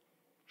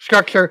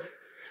structure.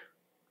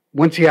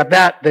 Once you have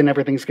that, then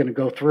everything's going to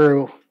go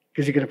through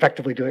because you can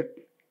effectively do it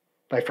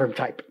by firm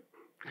type.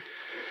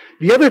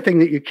 The other thing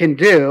that you can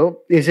do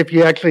is if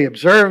you actually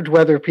observed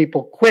whether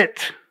people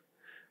quit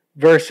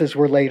versus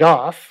were laid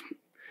off.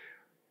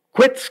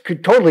 Quits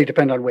could totally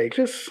depend on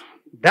wages.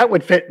 That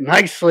would fit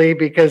nicely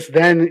because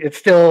then it's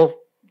still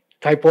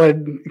type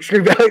 1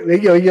 extreme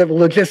value. You have a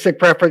logistic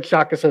preference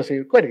shock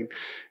associated with quitting.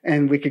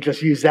 And we could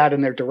just use that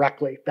in there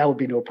directly. That would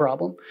be no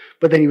problem.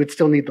 But then you would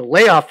still need the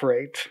layoff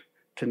rate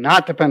to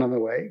not depend on the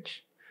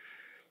wage,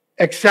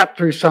 except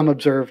through some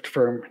observed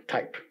firm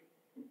type.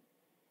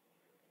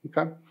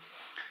 Okay?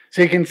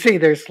 So you can see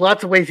there's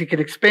lots of ways you can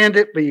expand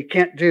it, but you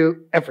can't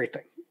do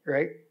everything,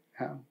 right?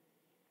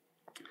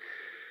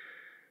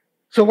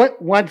 So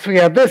once we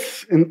have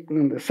this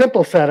in the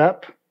simple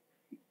setup,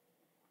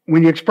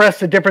 when you express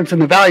the difference in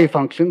the value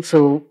function,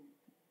 so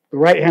the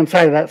right-hand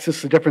side of that's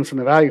just the difference in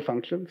the value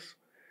functions,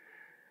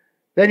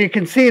 then you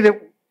can see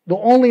that the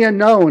only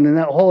unknown in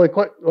that whole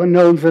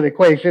unknowns of the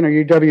equation are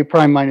UW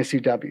prime minus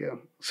UW.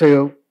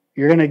 So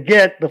you're going to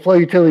get the flow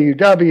utility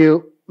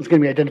UW is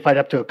going to be identified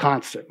up to a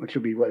constant, which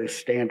will be what is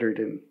standard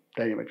in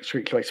dynamic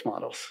discrete choice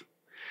models.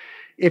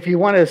 If you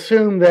want to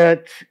assume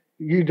that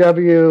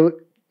UW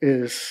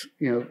is,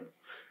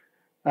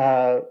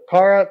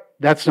 CARA,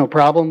 that's no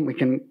problem. We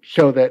can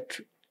show that,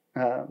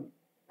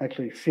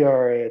 actually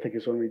CRA I think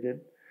is one we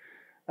did.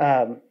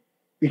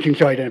 You can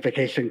show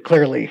identification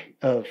clearly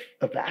of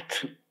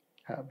that,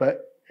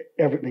 but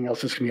everything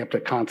else is going to be up to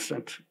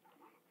constant.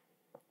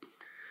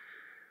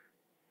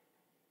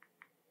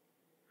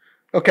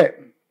 Okay,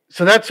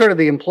 so that's sort of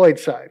the employed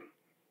side.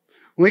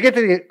 When we get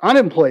to the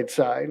unemployed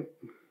side,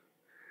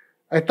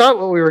 I thought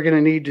what we were going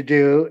to need to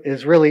do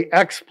is really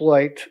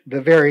exploit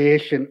the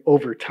variation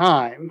over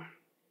time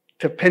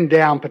to pin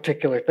down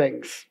particular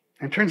things.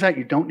 And it turns out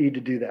you don't need to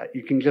do that.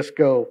 You can just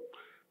go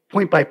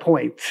point by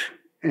point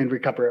and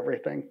recover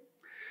everything.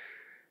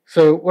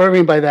 So what do I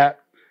mean by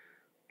that?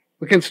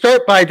 We can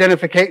start by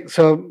identification.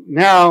 So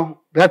now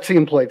that's the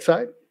employed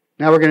side.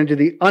 Now we're going to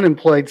do the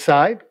unemployed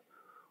side.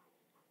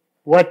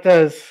 What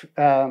does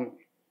the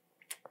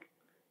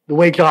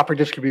wage offer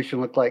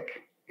distribution look like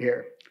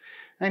here?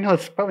 I know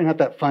it's probably not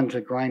that fun to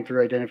grind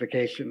through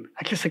identification.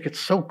 I just think it's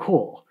so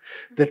cool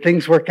that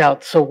things work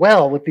out so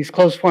well with these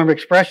closed form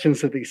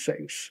expressions of these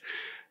things.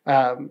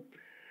 I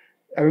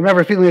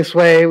remember feeling this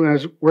way when I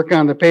was working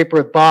on the paper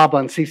with Bob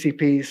on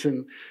CCPs,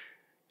 and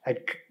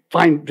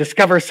I'd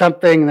discover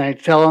something, and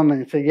I'd tell him,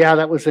 and he'd say, yeah,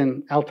 that was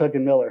in Altug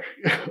and Miller,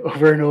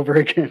 over and over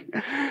again.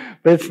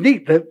 But it's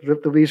neat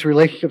that these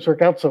relationships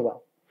work out so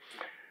well.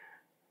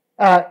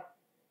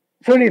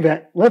 So in any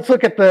event, let's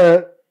look at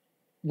the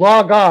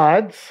log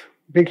odds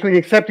between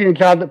accepting a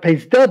job that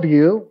pays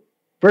W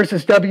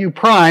versus W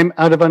prime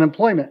out of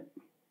unemployment.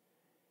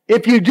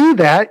 If you do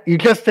that, you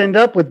just end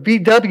up with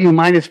VW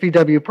minus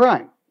VW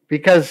prime,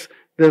 because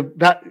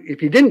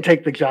if you didn't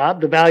take the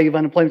job, the value of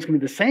unemployment is going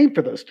to be the same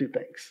for those two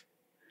things.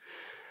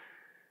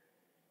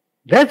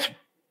 That's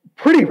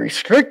pretty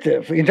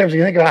restrictive in terms of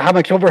you think about how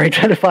much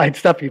over-identified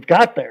stuff you've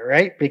got there,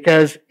 right?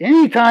 Because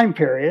any time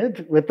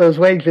period with those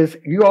wages,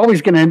 you're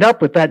always going to end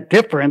up with that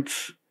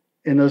difference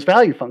in those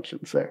value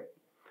functions there.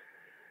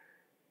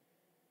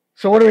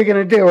 So what are we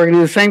going to do? We're going to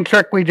do the same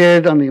trick we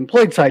did on the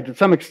employed side to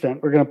some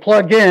extent. We're going to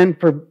plug in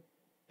for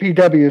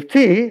PW of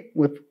T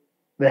with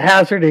the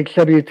hazard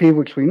HWT,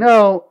 which we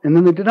know, and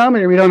then the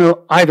denominator, we don't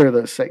know either of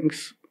those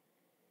things.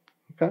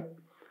 Okay?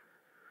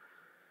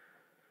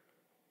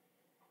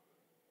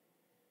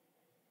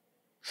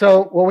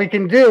 So what we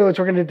can do is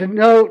we're going to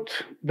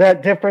denote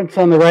that difference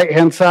on the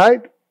right-hand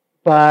side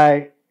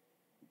by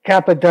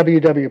kappa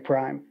WW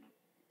prime.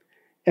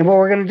 And what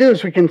we're going to do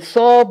is we can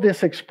solve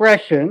this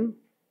expression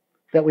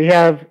that we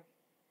have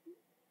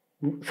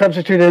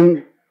substitute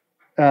in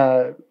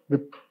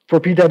for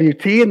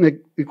PWT in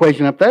the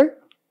equation up there.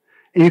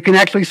 And you can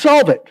actually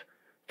solve it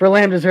for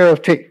lambda 0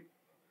 of t.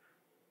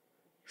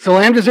 So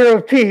lambda 0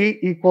 of t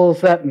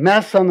equals that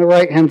mess on the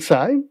right-hand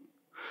side,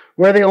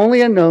 where the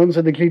only unknowns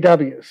are the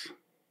GWs.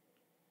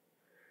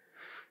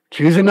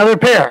 Choose another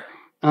pair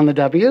on the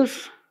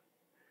W's,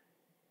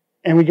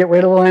 and we get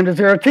rid of the lambda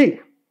 0 t.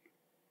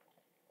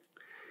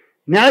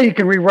 Now you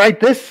can rewrite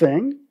this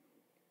thing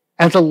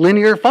as a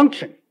linear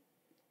function.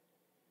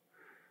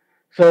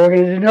 So we're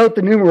going to denote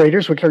the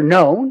numerators, which are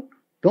known.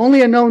 The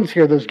only unknowns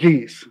here are those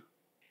g's.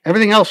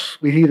 Everything else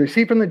we either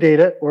see from the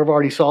data or have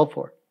already solved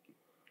for.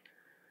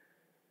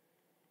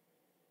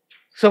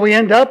 So we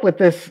end up with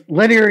this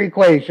linear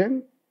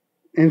equation.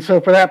 And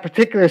so for that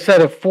particular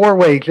set of 4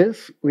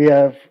 wages, we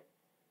have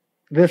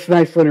this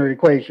nice linear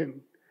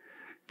equation.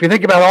 If you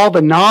think about all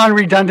the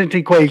non-redundant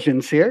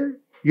equations here,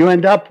 you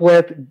end up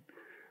with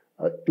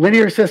a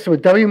linear system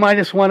with W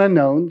minus 1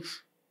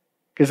 unknowns,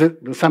 because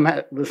the sum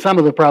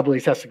of the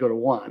probabilities has to go to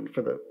 1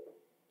 for the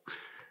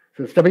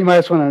So it's W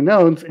minus 1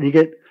 unknowns, and you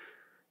get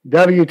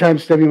W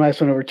times W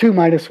minus 1 over 2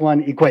 minus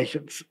 1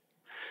 equations.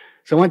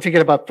 So once you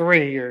get about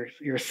 3,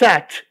 you're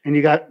set, and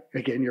you got,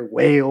 again, you're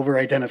way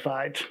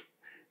over-identified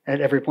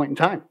at every point in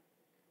time.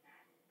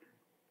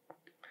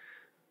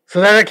 So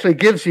that actually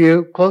gives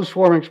you closed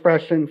form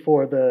expression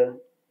for the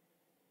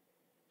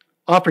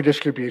offer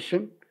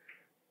distribution,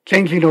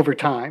 changing over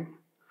time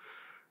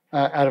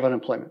out of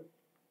unemployment.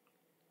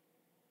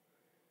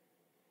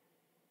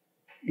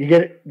 You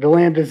get the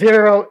lambda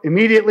 0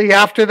 immediately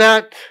after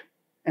that,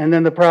 and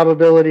then the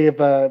probability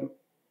of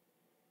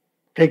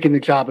taking the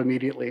job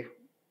immediately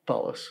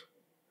follows.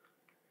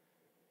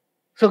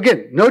 So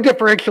again, no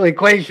differential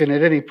equation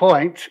at any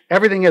point.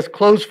 Everything has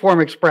closed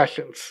form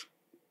expressions.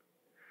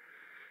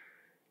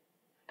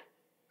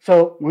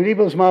 So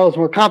Monebo's model is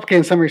more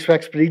complicated in some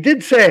respects, but he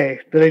did say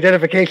that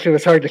identification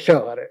was hard to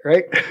show on it,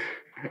 right?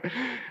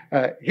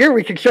 Here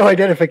we can show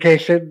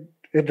identification.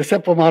 In the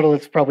simple model,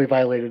 it's probably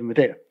violated in the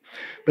data.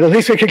 But at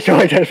least we can show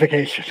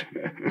identification.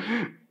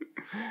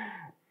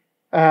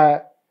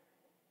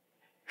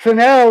 So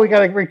now we got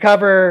to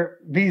recover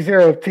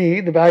V0 of t,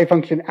 the value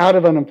function, out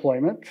of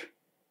unemployment.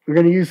 We're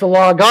going to use the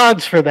log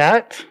odds for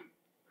that.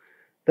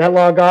 That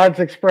log odds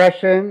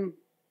expression,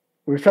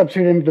 we're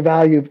substituting the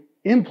value of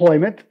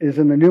employment is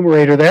in the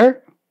numerator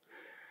there.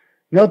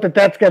 Note that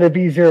that's got a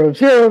V0 of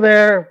 0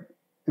 there,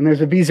 and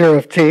there's a V0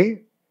 of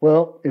t.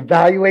 Well,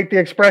 evaluate the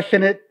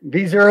expression at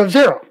V0 of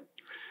 0.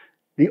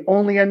 The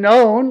only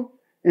unknown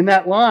in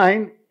that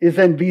line is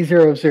then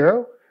V0 of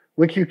 0,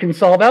 which you can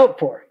solve out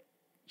for.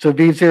 So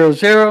V0 of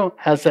 0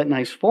 has that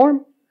nice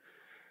form.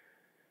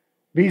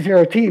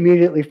 V0 of t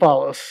immediately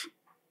follows.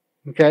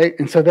 Okay,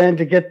 and so then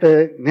to get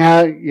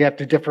now you have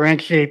to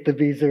differentiate the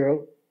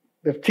V0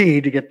 of t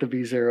to get the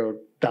V0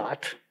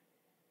 dot.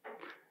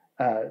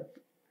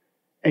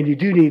 And you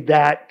do need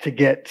that to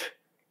get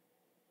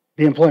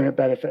the employment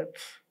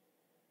benefits,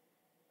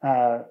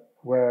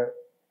 where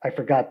I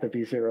forgot the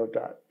V0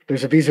 dot.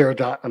 There's a V0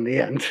 dot on the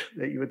end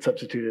that you would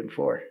substitute in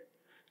for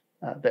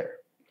there.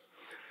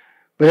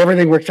 But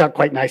everything works out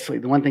quite nicely.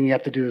 The one thing you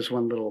have to do is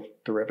one little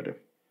derivative.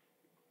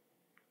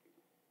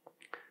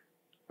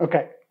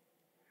 Okay.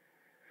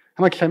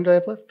 How much time do I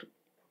have left?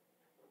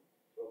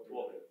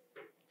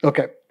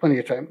 Okay, plenty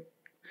of time.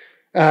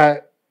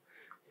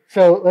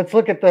 So let's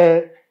look at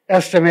the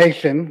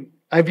estimation.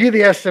 I view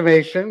the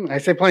estimation, I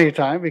say plenty of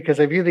time, because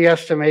I view the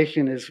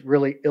estimation as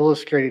really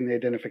illustrating the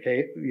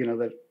identification,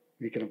 that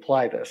you can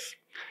apply this.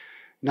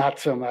 Not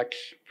so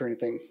much for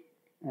anything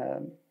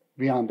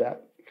beyond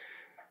that.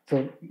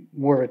 So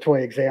more of a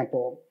toy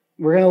example.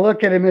 We're going to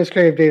look at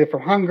administrative data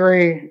from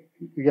Hungary.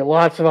 You get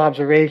lots of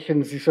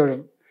observations. You sort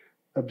of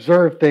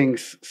observe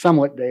things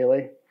somewhat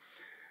daily,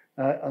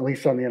 at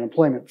least on the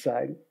unemployment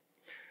side.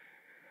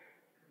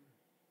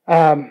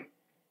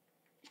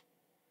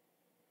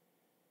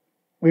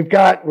 We're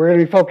going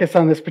to be focused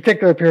on this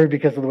particular period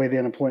because of the way the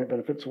unemployment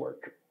benefits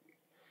work.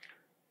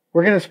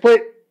 We're going to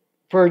split,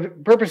 for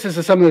purposes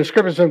of some of the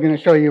descriptors I'm going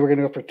to show you, we're going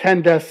to go for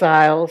 10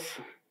 deciles.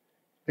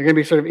 They're going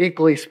to be sort of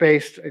equally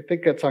spaced. I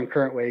think that's on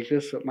current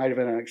wages, so it might have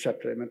been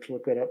unaccepted. I meant to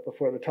look that up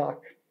before the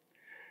talk.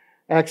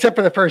 Except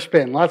for the first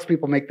spin. Lots of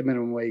people make the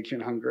minimum wage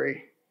in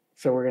Hungary.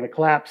 So we're going to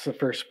collapse the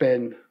first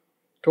spin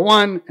to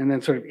 1 and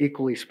then sort of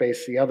equally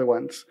space the other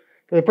ones.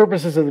 For the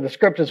purposes of the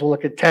descriptors, we'll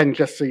look at 10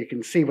 just so you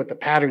can see what the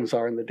patterns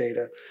are in the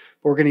data.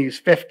 But we're going to use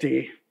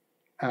 50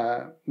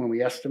 when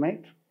we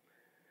estimate.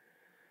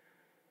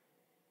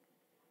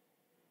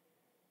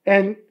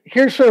 And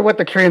here's sort of what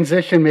the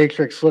transition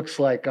matrix looks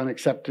like on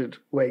accepted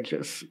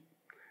wages.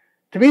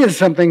 To me, it's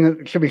something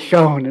that should be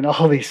shown in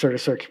all these sort of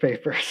search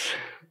papers.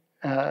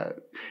 Because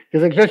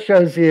it just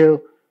shows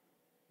you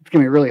it's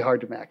going to be really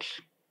hard to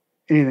match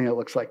anything that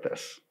looks like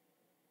this.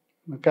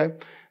 Okay?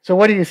 So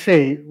what do you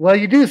see? Well,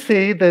 you do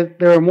see that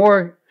there are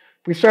more.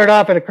 If we start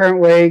off at a current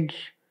wage,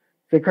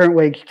 the current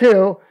wage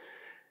 2,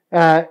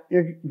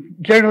 you're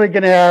generally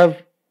going to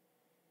have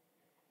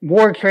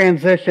more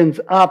transitions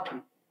up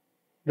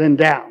than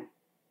down.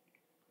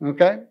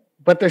 Okay?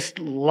 But there's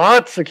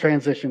lots of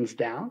transitions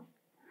down.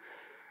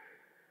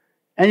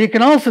 And you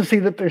can also see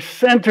that they're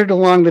centered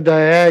along the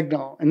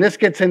diagonal. And this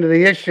gets into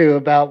the issue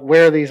about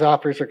where these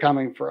offers are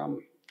coming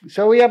from.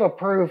 So we have a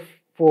proof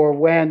for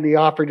when the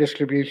offer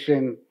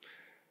distribution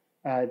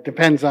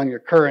depends on your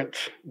current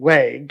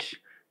wage.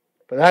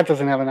 But that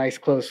doesn't have a nice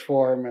closed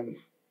form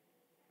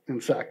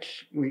and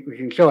such. We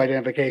can show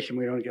identification.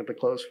 We don't get the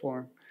closed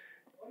form.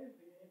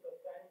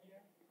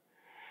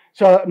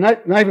 So I'm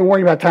not even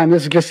worrying about time.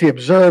 This is just the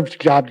observed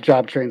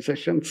job-to-job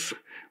transitions.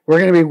 We're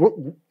going to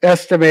be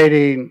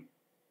estimating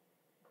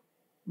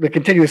the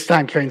continuous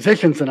time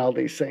transitions and all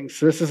these things.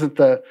 So this is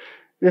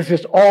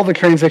just all the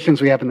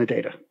transitions we have in the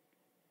data.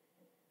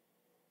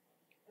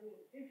 I mean,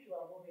 if you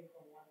are moving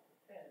from 1 to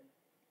 10,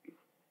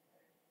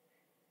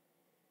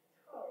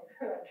 it's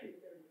hard to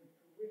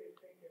really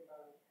think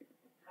about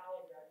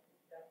how that's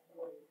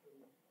going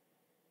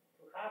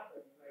to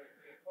happen, like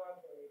the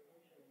properly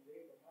functioning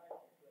labor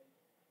marketplace,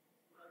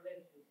 and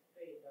then to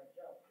stay in that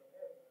job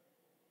forever.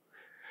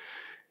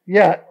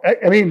 Yeah,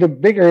 I mean, the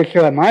bigger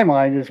issue on my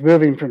mind is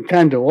moving from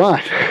 10 to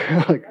 1.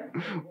 Like,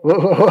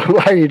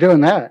 why are you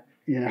doing that?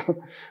 You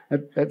know,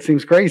 that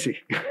seems crazy.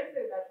 Let's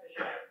say that's the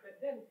shock, but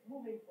then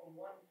moving from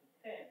 1 to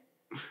 10,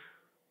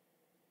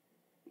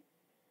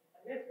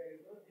 unless there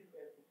is no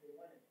difference between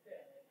 1 and 10,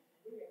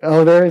 really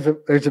Oh,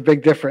 there's a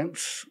big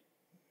difference.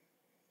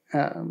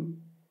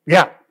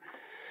 Yeah,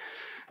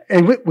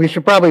 and we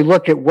should probably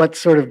look at what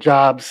sort of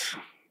jobs,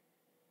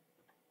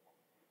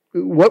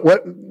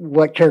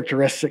 what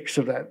characteristics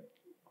of that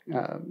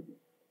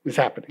is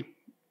happening.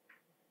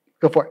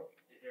 Go for it.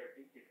 Is there a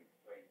big difference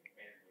between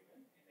men and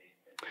women in these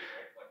senses,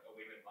 right? Like a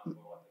women must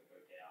more likely to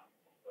go down,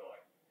 so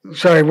like.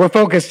 Sorry, we're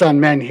focused on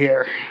men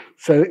here.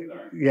 So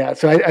yeah,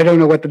 so I don't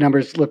know what the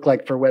numbers look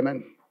like for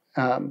women,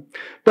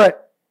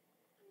 but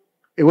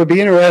it would be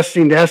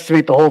interesting to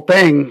estimate the whole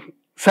thing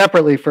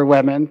separately for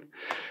women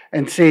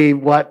and see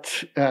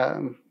what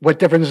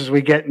differences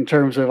we get in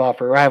terms of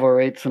offer arrival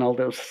rates and all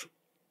those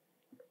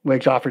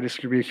wage offer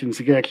distributions.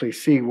 You can actually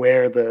see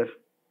where the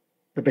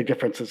big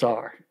differences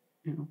are.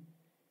 You know.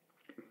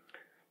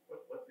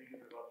 What's the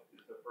user of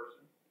is the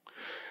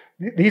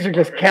person? These are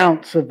just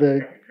counts of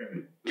the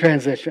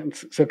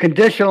transitions. So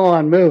conditional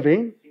on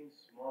moving. Seems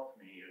small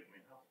to me. I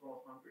mean, how small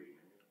is Hungary?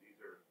 I mean, these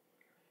are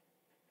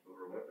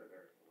over what they're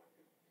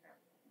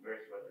very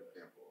selected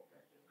sample.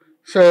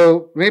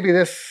 So maybe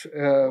this.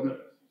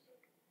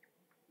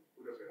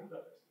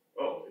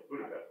 Oh, it's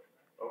Budapest.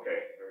 Okay,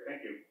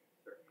 thank you.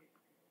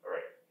 All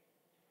right.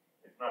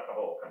 It's not the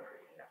whole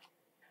country. Yeah.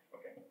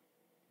 Okay.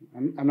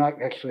 I'm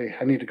not actually.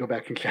 I need to go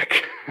back and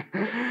check.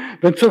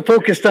 Been so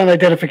focused on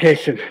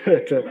identification.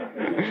 This doesn't have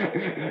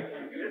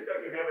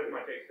as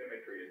much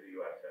asymmetry as the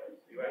U.S. has.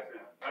 The U.S.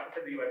 is not to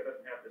say the U.S.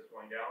 doesn't have this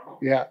going down.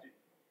 Yeah.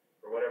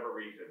 For whatever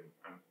reason,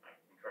 I'm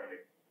trying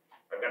to.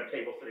 I've got a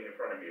table sitting in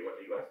front of me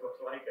what the U.S. looks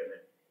like, and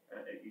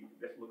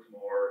this looks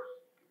more.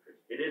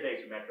 It is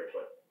asymmetric,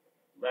 but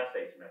less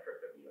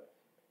asymmetric than the U.S.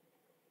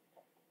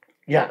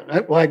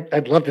 Yeah. Well,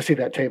 I'd love to see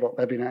that table.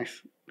 That'd be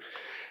nice.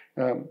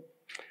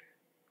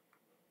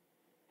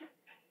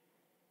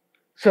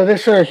 So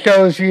this sort of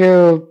shows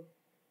you,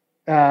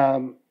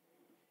 if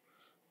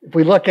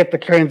we look at the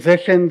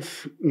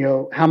transitions, you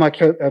know, how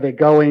much are they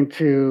going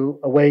to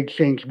a wage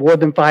change more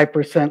than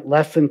 5%,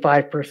 less than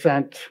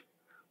 5%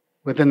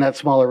 within that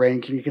smaller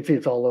range? And you can see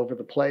it's all over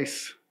the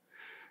place.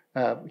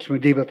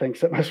 Shmudeba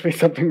thinks that must be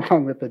something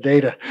wrong with the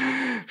data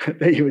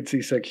that you would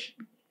see such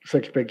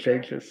big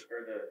changes.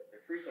 Or the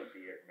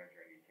frequency of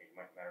measuring these changes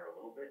might matter a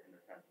little bit in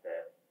the sense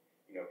that,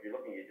 you know, if you're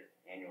looking at just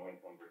annual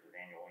income versus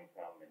annual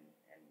income and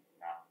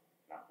not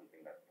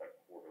something that's like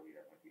quarterly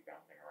that might be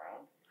bouncing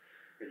around,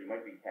 because you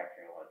might be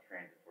capturing a lot of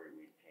transitory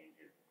wage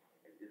changes.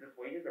 Is this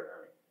wages or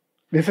earnings?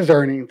 This is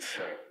earnings.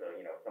 So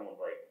you know, if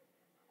someone's like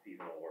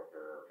seasonal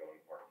worker or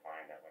going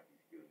part-time, that might be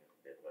skewing this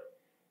a bit, but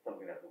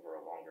something that's over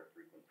a longer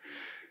frequency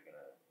is going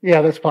to...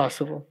 Yeah, that's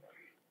possible.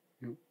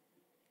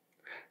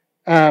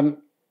 One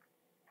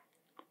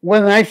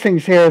of the nice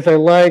things here is I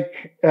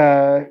like,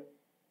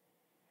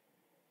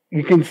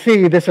 you can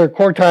see these are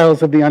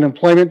quartiles of the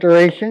unemployment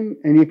duration,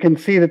 and you can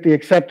see that the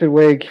accepted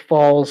wage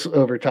falls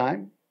over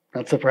time.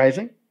 Not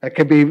surprising. That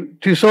could be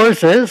two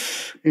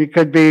sources. It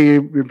could be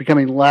you're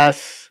becoming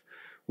less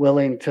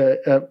willing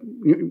to,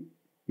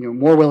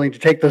 more willing to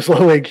take those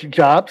low wage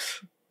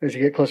jobs as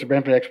you get closer to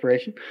benefit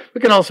expiration.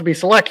 It can also be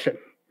selection,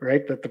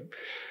 right? That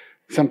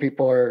some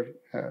people are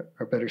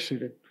better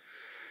suited,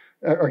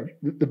 or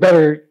the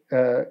better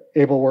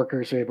able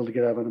workers are able to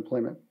get out of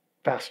unemployment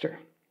faster.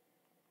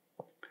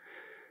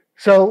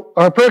 So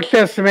our approach to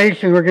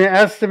estimation, we're going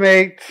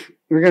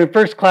to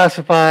first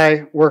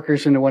classify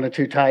workers into one of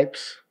two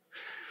types,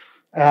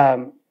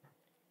 where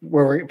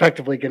we're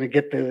effectively going to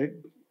get the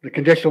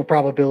conditional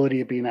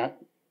probability of being at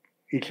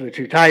each of the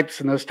two types.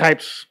 And those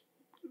types,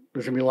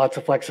 there's going to be lots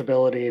of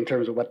flexibility in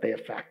terms of what they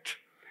affect.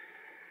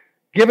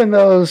 Given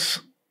those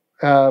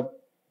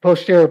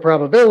posterior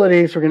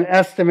probabilities, we're going to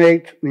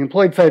estimate the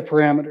employed side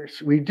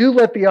parameters. We do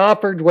let the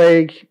offered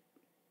wage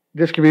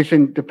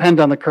distribution depend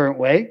on the current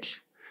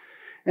wage.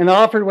 And the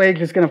offered wage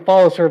is going to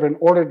follow sort of an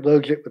ordered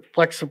logit with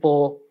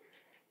flexible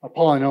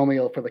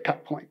polynomial for the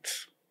cut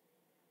points.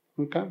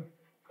 Okay?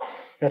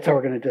 That's how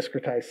we're going to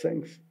discretize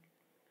things.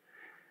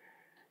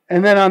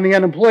 And then on the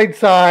unemployed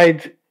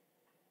side,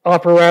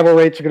 offer arrival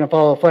rates are going to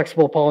follow a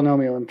flexible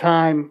polynomial in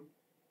time.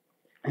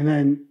 And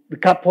then the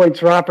cut points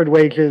for offered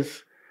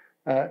wages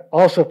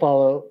also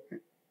follow,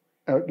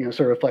 sort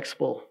of a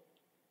flexible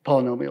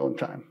polynomial in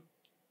time.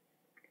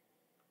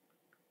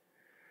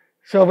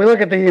 So if we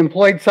look at the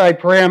employed side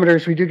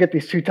parameters, we do get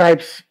these two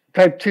types.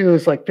 Type 2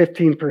 is like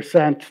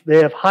 15%. They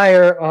have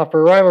higher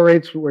offer arrival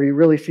rates. Where you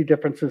really see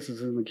differences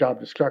is in the job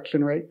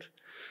destruction rate.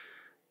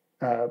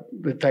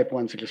 The type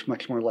 1s are just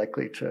much more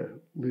likely to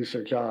lose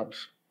their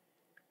jobs.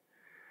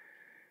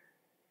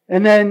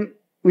 And then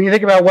when you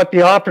think about what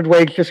the offered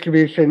wage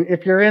distribution,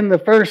 if you're in the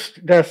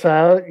first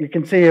decile, you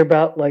can see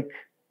about like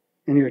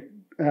in your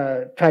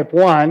type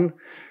 1,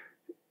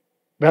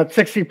 about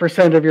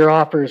 60% of your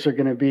offers are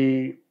going to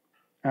be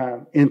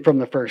in from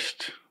the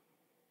first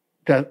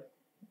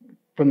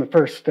from the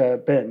first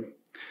bin.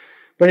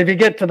 But if you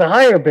get to the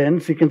higher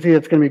bins, you can see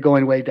it's going to be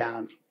going way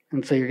down.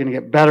 And so you're going to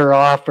get better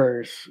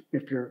offers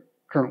if your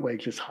current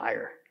wage is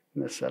higher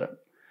in this setup.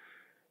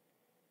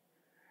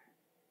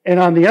 And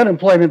on the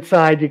unemployment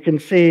side, you can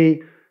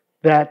see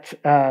that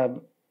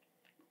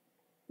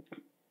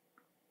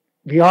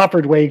the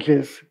offered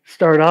wages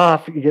start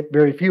off, you get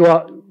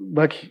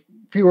much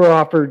fewer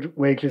offered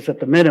wages at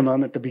the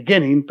minimum at the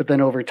beginning, but then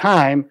over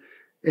time,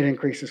 it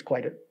increases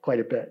quite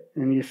a bit.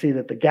 And you see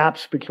that the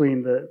gaps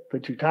between the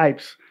two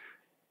types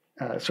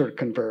sort of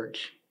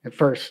converge. At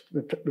first,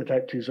 the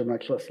type 2s are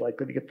much less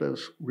likely to get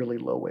those really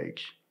low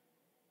wage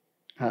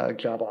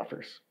job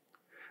offers.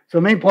 So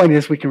the main point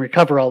is we can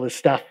recover all this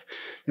stuff.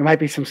 There might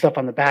be some stuff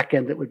on the back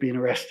end that would be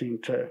interesting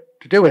to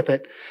do with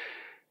it.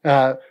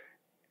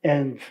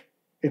 And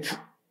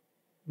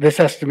this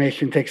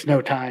estimation takes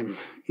no time,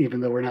 even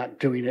though we're not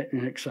doing it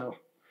in Excel.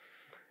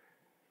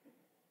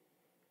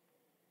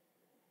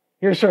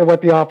 Here's sort of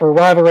what the offer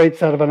arrival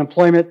rates out of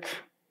unemployment.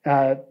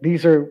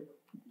 These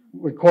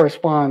would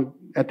correspond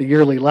at the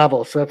yearly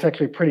level. So that's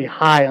actually pretty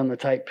high on the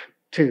type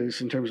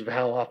 2s in terms of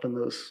how often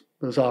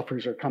those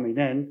offers are coming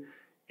in.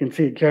 You can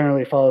see it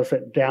generally follows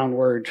that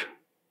downward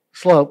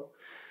slope.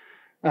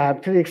 To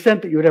the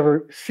extent that you would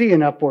ever see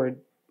an upward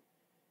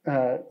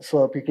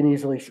slope, you can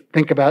easily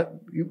think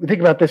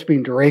about this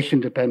being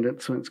duration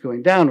dependent, so it's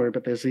going downward,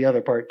 but there's the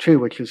other part too,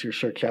 which is your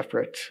search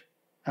effort,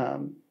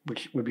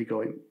 which would be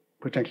going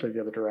potentially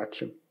the other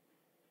direction.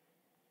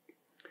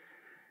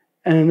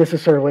 And this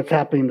is sort of what's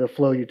happening to the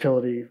flow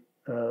utility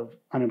of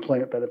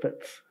unemployment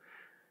benefits.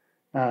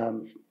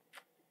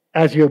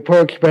 As you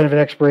approach benefit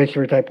expiration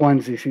for type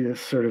 1s, you see this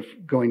sort of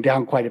going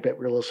down quite a bit.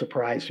 We're a little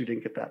surprised you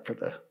didn't get that for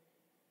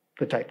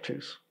the type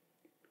 2s.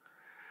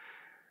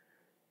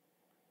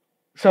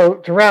 So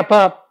to wrap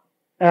up,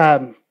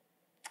 by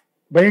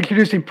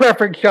introducing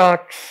preference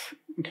shocks,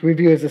 which we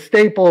view as a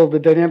staple of the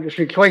dynamic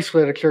discrete choice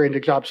literature into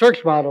job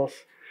search models,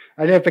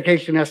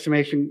 identification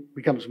estimation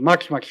becomes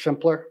much, much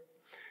simpler.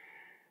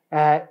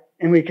 And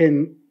we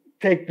can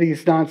take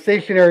these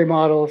non-stationary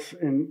models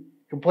and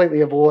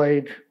completely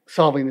avoid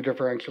solving the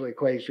differential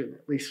equation,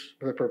 at least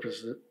for the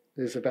purposes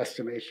of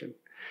estimation.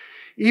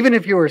 Even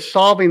if you were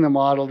solving the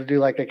model to do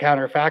like a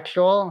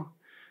counterfactual,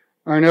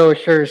 Arnaud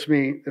assures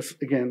me, this,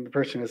 again, the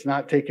person has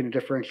not taken a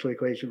differential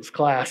equations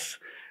class,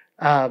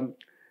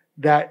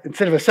 that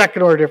instead of a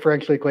second order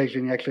differential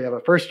equation, you actually have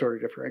a first order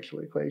differential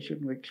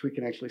equation, which we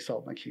can actually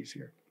solve much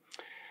easier.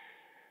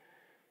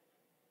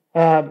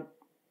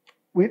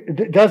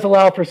 It does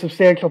allow for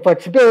substantial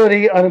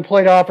flexibility.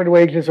 Unemployed offered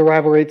wages,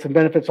 arrival rates, and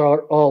benefits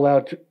are all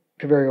allowed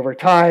to vary over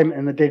time,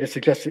 and the data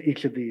suggests that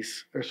each of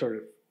these are sort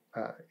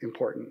of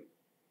important.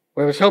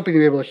 What I was hoping to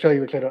be able to show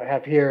you, which I don't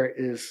have here,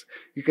 is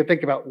you can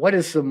think about what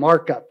is the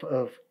markup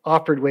of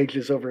offered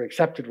wages over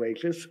accepted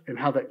wages and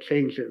how that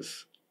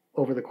changes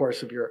over the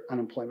course of your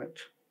unemployment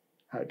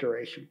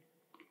duration.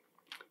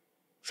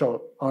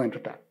 So I'll end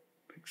with that.